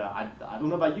 And I don't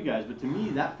know about you guys, but to me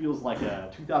that feels like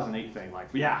a 2008 thing. Like,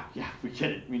 yeah, we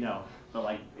get it, we know. But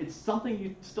like, it's something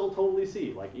you still totally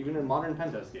see. Like even in modern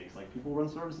pentest gigs, like people run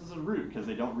services as root because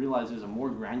they don't realize there's a more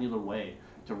granular way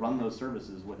to run those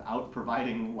services without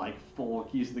providing like full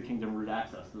keys to the kingdom root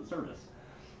access to the service.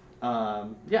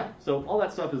 So all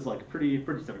that stuff is like pretty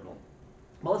typical.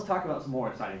 But let's talk about some more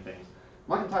exciting things.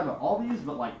 I'm not going to talk about all these,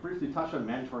 but like briefly touch on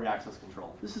mandatory access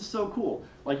control. This is so cool.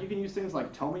 Like you can use things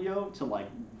like Tomio to like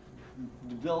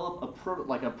develop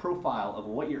a profile of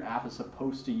what your app is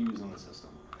supposed to use in the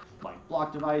system, like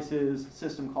block devices,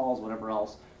 system calls, whatever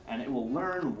else, and it will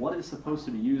learn what is supposed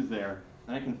to be used there,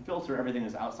 and it can filter everything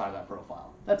that's outside of that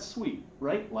profile. That's sweet,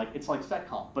 right? Like it's like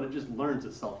setcomp, but it just learns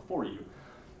itself for you.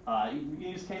 You can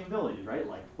use capabilities, right?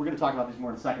 Like we're going to talk about these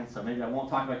more in a second, so maybe I won't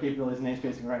talk about capabilities and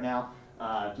namespacing right now.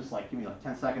 Just like give me like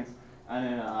 10 seconds. And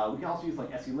then we can also use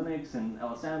like SE Linux and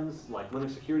LSMs, like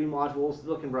Linux security modules.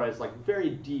 They can provide like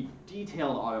very deep,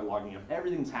 detailed auto logging of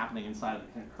everything that's happening inside of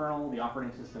the kernel, the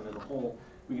operating system as a whole.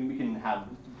 We can have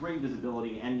great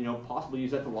visibility and possibly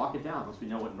use that to lock it down once we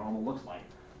know what normal looks like.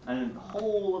 And then a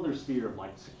whole other sphere of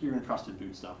like secure and trusted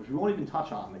boot stuff, which we won't even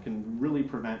touch on, that can really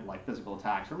prevent like physical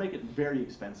attacks or make it very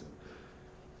expensive.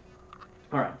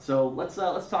 All right, so let's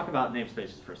talk about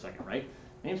namespaces for a second, right?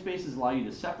 Namespaces allow you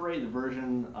to separate the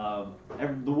version of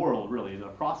the world, really, the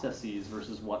process sees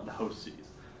versus what the host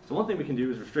sees. So one thing we can do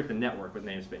is restrict the network with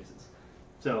namespaces.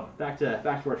 So back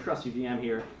to our trusty VM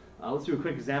here. Let's do a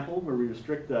quick example where we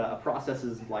restrict a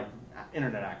process's like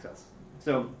internet access.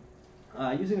 So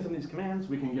using some of these commands,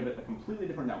 we can give it a completely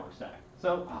different network stack.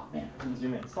 So, oh man, I didn't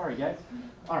zoom in. Sorry, guys.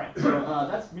 All right, so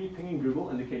that's me pinging Google,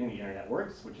 indicating the internet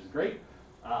works, which is great.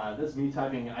 This is me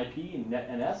typing IP in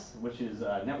netns, which is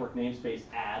network namespace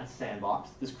add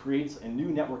sandbox. This creates a new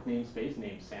network namespace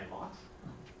named sandbox.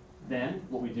 Then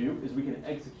what we do is we can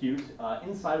execute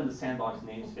inside of the sandbox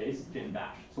namespace bin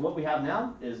bash. So what we have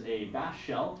now is a bash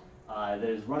shell that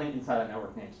is running inside that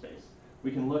network namespace.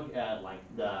 We can look at like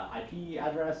the IP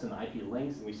address and the IP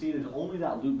links, and we see there's only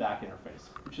that loopback interface,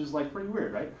 which is like pretty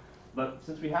weird, right? But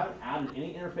since we haven't added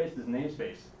any interface to this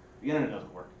namespace, the internet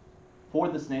doesn't work for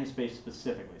this namespace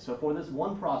specifically. So for this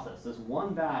one process, this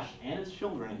one bash and its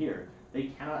children here, they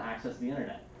cannot access the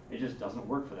internet. It just doesn't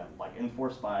work for them, like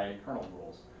enforced by kernel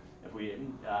rules. If we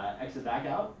exit back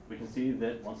out, we can see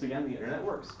that once again the internet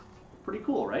works. Pretty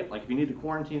cool, right? Like if you need to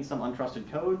quarantine some untrusted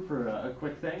code for a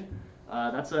quick thing,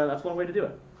 that's one way to do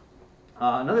it.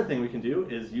 Another thing we can do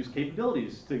is use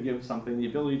capabilities to give something the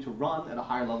ability to run at a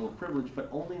higher level of privilege, but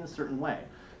only in a certain way.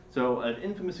 So an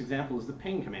infamous example is the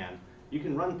ping command. You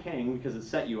can run ping because it's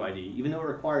set UID, even though it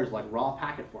requires like raw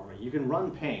packet format. You can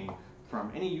run ping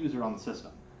from any user on the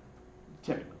system,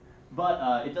 typically.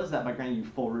 But it does that by granting you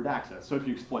full root access. So if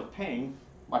you exploit ping,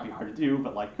 might be hard to do,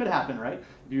 but like could happen, right?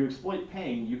 If you exploit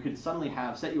ping, you could suddenly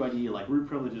have set UID like root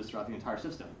privileges throughout the entire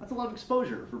system. That's a lot of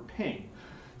exposure for ping.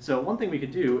 So one thing we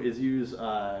could do is use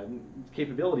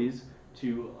capabilities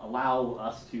to allow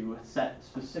us to set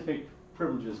specific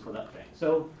privileges for that thing.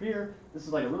 So here, this is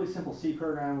like a really simple C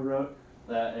program we wrote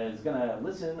that is going to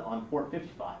listen on port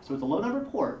 55. So it's a low number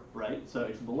port, right? So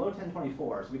it's below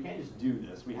 1024, so we can't just do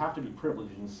this. We have to be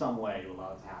privileged in some way to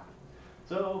allow it to happen.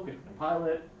 So we can compile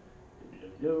it.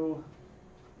 All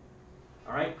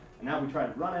right, and now we try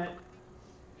to run it.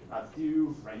 That's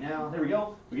due right now. There we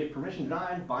go. We get permission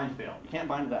denied, bind failed. You can't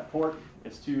bind to that port.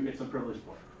 It's a privileged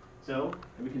port. So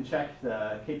we can check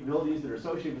the capabilities that are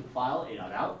associated with the file,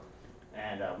 a.out,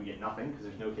 and we get nothing because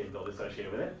there's no capability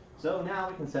associated with it. So now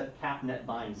we can set cap-net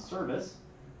bind service.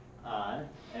 We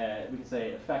can say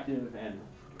effective and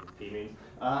p means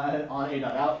on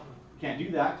a.out. Can't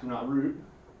do that because we're not root.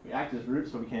 We act as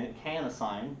root, so we can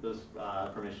assign those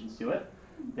permissions to it.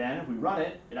 Then if we run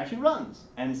it, it actually runs.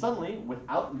 And suddenly,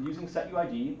 without using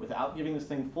setuid, without giving this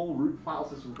thing full root file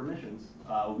system permissions,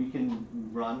 we can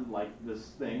run like this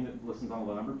thing that listens on a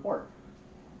low number port.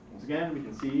 Once again, we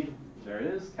can see, there it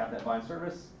is, cap-net bind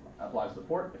service applies to the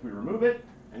port. If we remove it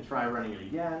and try running it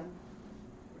again,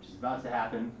 which is about to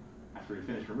happen after we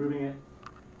finish removing it,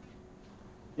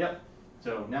 yep.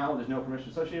 So now there's no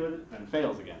permission associated with it, and it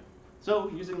fails again.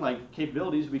 So using like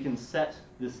capabilities, we can set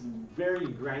this very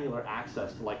granular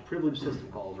access to like privileged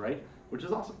system calls, right? Which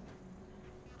is awesome.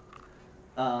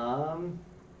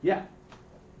 Yeah,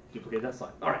 duplicate that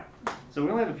slide. All right, so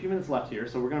we only have a few minutes left here,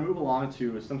 so we're going to move along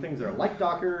to some things that are like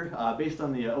Docker, based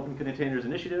on the Open Containers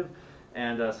Initiative,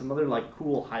 and some other like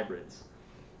cool hybrids.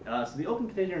 So the Open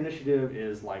Container Initiative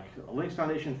is like a Linux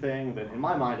Foundation thing that, in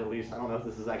my mind at least, I don't know if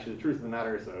this is actually the truth of the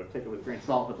matter, so take it with a grain of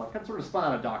salt, but like, sort of spun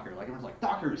out of Docker. Like everyone's like,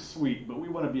 Docker is sweet, but we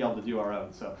want to be able to do our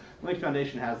own. So Linux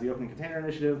Foundation has the Open Container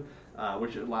Initiative,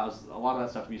 which allows a lot of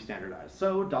that stuff to be standardized.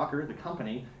 So Docker, the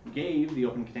company, gave the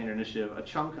Open Container Initiative a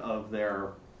chunk of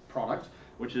their product,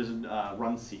 which is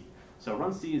runc. So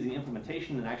runc is the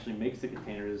implementation that actually makes the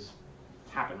containers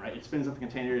happen, right? It spins up the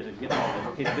containers and gets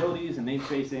all the capabilities and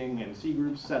namespacing and C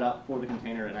groups set up for the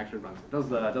container and actually runs it. Does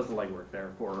the legwork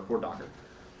there for Docker.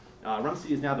 runc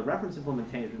is now the reference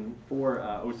implementation for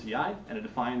OCI, and it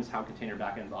defines how container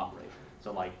backends operate.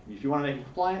 So like, if you want to make it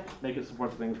compliant, make it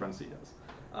support the things runc does.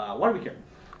 Why do we care?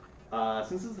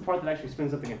 Since this is the part that actually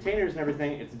spins up the containers and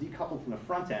everything, it's decoupled from the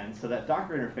front end, so that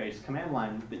Docker interface command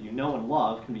line that you know and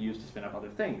love can be used to spin up other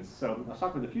things. So I was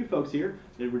talking with a few folks here.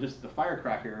 They were just the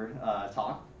Firecracker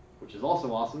talk, which is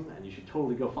also awesome, and you should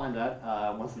totally go find that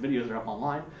once the videos are up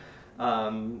online.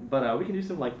 But we can do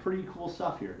some like pretty cool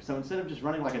stuff here. So instead of just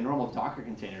running like a normal Docker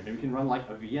container, maybe we can run like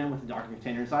a VM with a Docker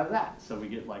container inside of that. So we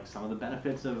get like some of the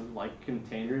benefits of like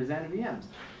containers and VMs.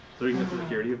 So we can get the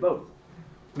security of both.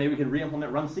 Maybe we can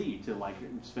re-implement runc to like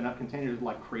spin up containers with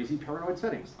like crazy paranoid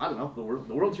settings. I don't know, the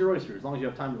world's your oyster as long as you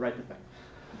have time to write the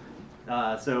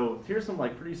thing. So here's some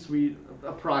like pretty sweet,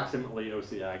 approximately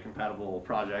OCI compatible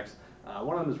projects.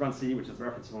 One of them is runc, which is the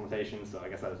reference implementation, so I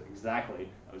guess that is exactly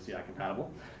OCI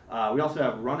compatible. We also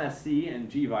have runSC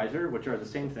and gvisor, which are the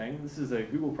same thing. This is a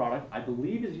Google product, I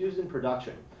believe is used in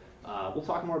production. We'll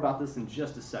talk more about this in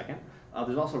just a second.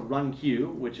 There's also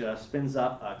runq, which spins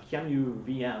up a qemu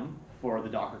VM for the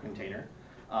Docker container.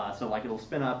 So like it'll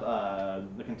spin up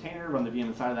the container, run the VM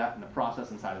inside of that, and the process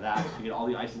inside of that to get all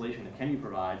the isolation that qemu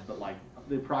provides, but like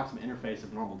the approximate interface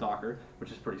of normal Docker,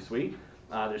 which is pretty sweet.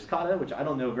 There's kata, which I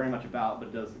don't know very much about,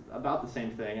 but does about the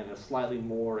same thing in a slightly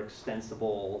more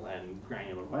extensible and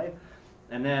granular way.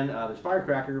 And then there's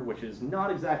Firecracker, which is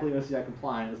not exactly OCI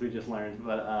compliant, as we just learned,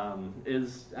 but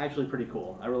is actually pretty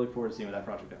cool. I really look forward to seeing what that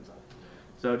project ends up.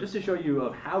 So just to show you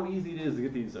of how easy it is to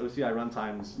get these OCI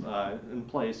runtimes in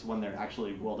place when they're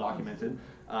actually well documented,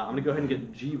 I'm going to go ahead and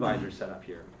get gvisor set up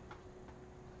here.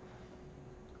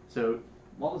 So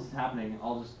while this is happening,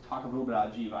 I'll just talk a little bit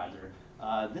about gvisor.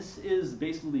 This is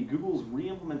basically Google's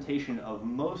re-implementation of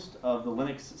most of the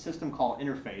Linux system call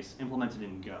interface implemented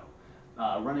in Go,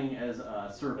 running as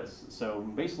a service. So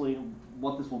basically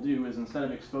what this will do is instead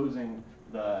of exposing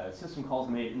the system calls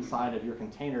made inside of your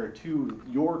container to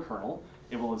your kernel,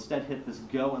 it will instead hit this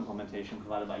Go implementation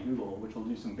provided by Google, which will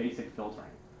do some basic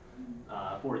filtering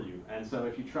for you. And so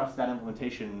if you trust that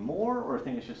implementation more, or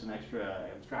think it's just an extra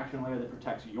abstraction layer that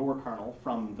protects your kernel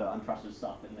from the untrusted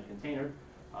stuff in the container,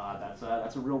 that's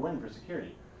a real win for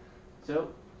security.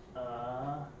 So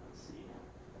let's see.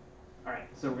 All right,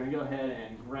 so we're going to go ahead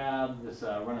and grab this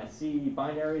runSC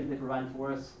binary that they provided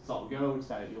for us. It's all Go, it's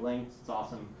statically linked, it's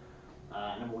awesome.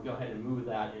 And then we'll go ahead and move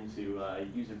that into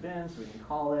user bin, so we can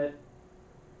call it,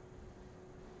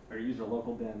 or user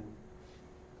local bin.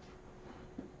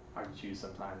 Hard to choose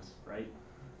sometimes, right?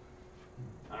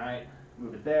 All right,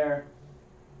 move it there.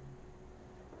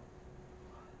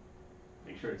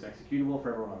 Make sure it's executable for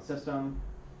everyone on the system.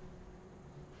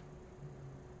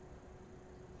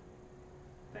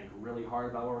 Think really hard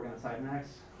about what we're going to type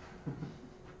next.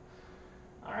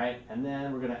 All right, and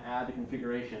then we're going to add the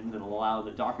configuration that will allow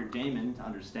the Docker daemon to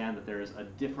understand that there is a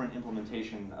different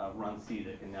implementation of runc that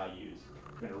it can now use.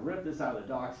 We're going to rip this out of the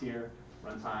docs here,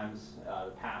 runtimes,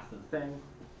 the path to the thing.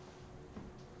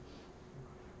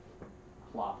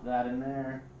 Plop that in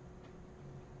there.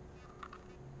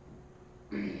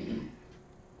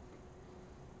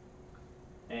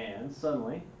 And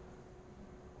suddenly,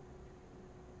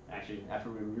 actually, after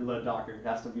we reload Docker, it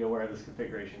has to be aware of this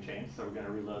configuration change, so we're going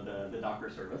to reload the Docker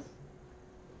service.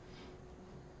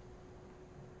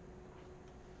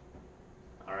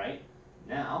 All right,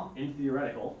 now, in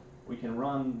theoretical, we can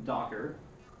run Docker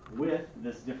with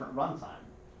this different runtime.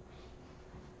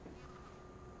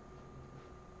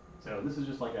 So this is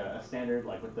just like a standard,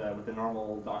 like with the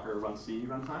normal Docker runc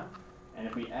runtime. And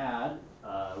if we add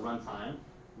runtime,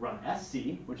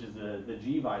 runSC, which is the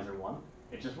gvisor one,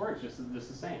 it just works, just the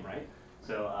same, right?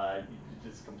 So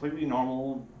it's a completely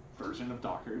normal version of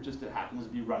Docker, just it happens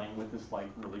to be running with this like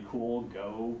really cool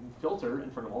Go filter in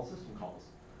front of all system calls.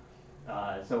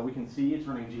 So we can see it's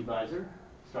running gvisor,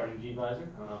 starting gvisor.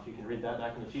 I don't know if you can read that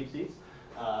back in the cheap seats,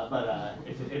 but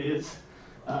it is.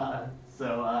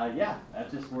 Yeah,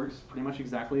 that just works pretty much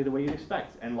exactly the way you'd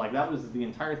expect. And like that was the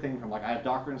entire thing from like I have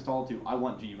Docker installed to I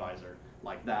want gvisor.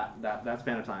 Like that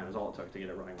span of time is all it took to get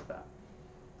it running with that.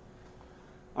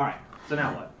 All right, so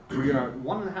now what? We are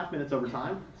 1.5 minutes over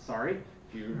time. Sorry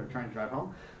if you are trying to drive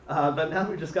home. But now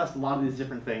we've discussed a lot of these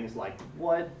different things, like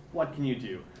what can you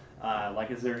do?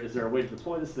 Like is there a way to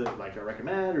deploy this that like I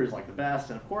recommend or is like the best?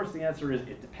 And of course the answer is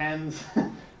it depends.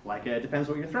 Like it depends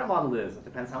what your threat model is. It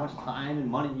depends how much time and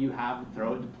money you have to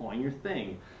throw at deploying your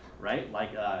thing, right?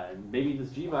 Like maybe this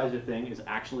gvisor thing is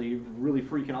actually really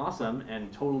freaking awesome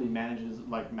and totally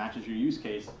matches your use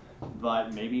case,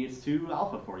 but maybe it's too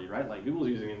alpha for you, right? Like Google's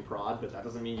using it in prod, but that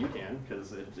doesn't mean you can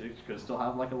because it could still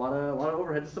have like a lot of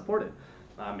overhead to support it.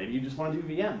 Maybe you just want to do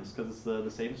VMs because it's the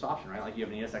safest option, right? Like you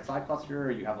have an ESXi cluster,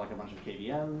 or you have like a bunch of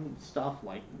KVM stuff.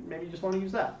 Like maybe you just want to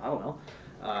use that. I don't know.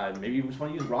 Maybe you just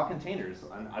want to use raw containers.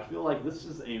 And I feel like this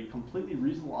is a completely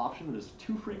reasonable option that is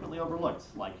too frequently overlooked.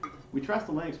 Like we trust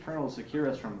the Linux kernel to secure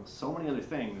us from so many other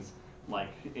things.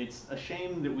 Like it's a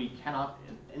shame that we cannot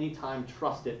at any time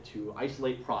trust it to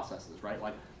isolate processes, right?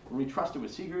 Like when we trust it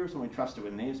with C groups, when we trust it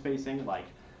with namespacing, like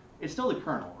it's still the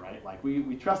kernel, right? Like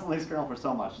we trust the Linux kernel for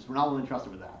so much, just we're not willing to trust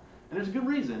it with that. And there's a good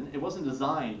reason. It wasn't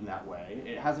designed in that way.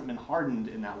 It hasn't been hardened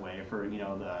in that way for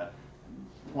the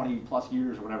 20 plus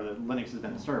years or whatever that Linux has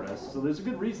been in service. So there's a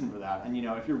good reason for that. And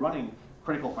if you're running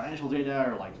critical financial data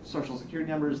or like social security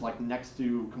numbers like next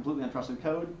to completely untrusted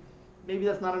code, maybe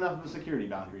that's not enough of a security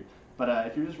boundary. But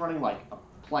if you're just running like a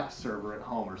Plex server at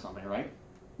home or something, right?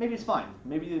 Maybe it's fine.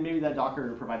 Maybe that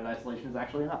Docker provided isolation is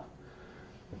actually enough.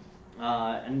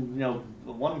 And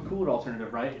one cool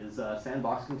alternative, right, is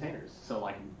sandbox containers. So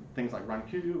like things like runq,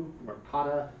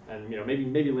 Mercata, and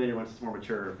maybe later once it's more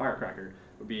mature, Firecracker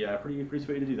would be a pretty sweet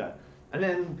way to do that. And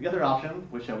then the other option,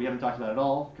 which we haven't talked about at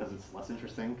all because it's less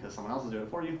interesting because someone else is doing it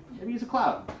for you, maybe use a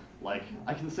cloud. Like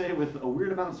I can say with a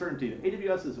weird amount of certainty that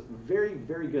AWS is very,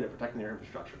 very good at protecting their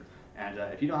infrastructure. And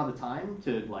if you don't have the time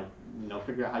to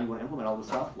figure out how you want to implement all this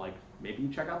stuff, like maybe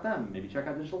check out them, maybe check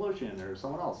out DigitalOcean or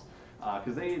someone else.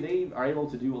 Because they are able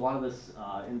to do a lot of this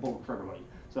in bulk for everybody.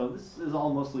 So this is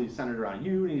all mostly centered around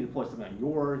you. You need to deploy something on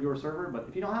your server, but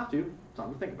if you don't have to,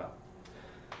 something to think about.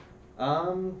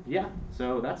 Yeah,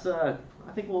 so that's, I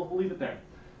think we'll leave it there.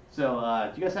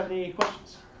 So do you guys have any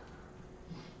questions?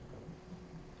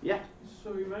 Yeah?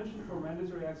 So you mentioned for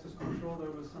mandatory access control there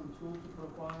was some tool to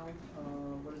profile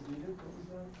what is needed. What was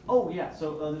that? Oh yeah,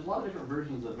 so there's a lot of different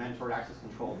versions of mandatory access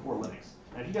control for Linux.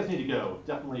 And if you guys need to go,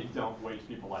 definitely don't waste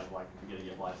people like getting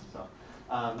get lights and stuff.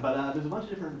 But there's a bunch of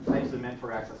different types of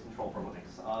mandatory access control for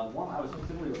Linux. One I was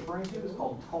specifically referring to is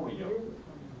called Tomio.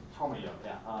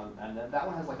 Yeah. And that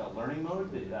one has like a learning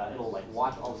mode that it'll like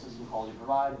watch all the system calls you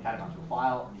provide, add it onto a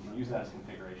file, and you can use that as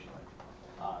configuration.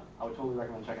 I would totally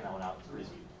recommend checking that one out. It's pretty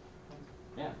sweet.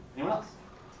 Yeah. Anyone else?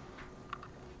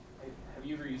 Have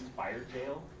you ever used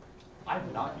FireJail? I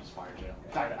have not used FireJail.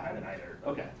 I haven't either.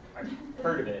 Okay. I've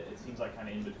heard of it. It seems like kind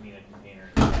of in between a container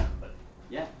and that, but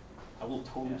yeah, I will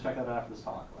totally check that out after this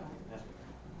talk. Yeah.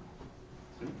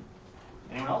 Sweet.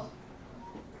 Anyone else?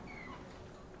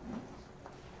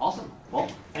 Awesome.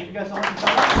 Well, thank you guys so much for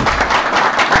coming.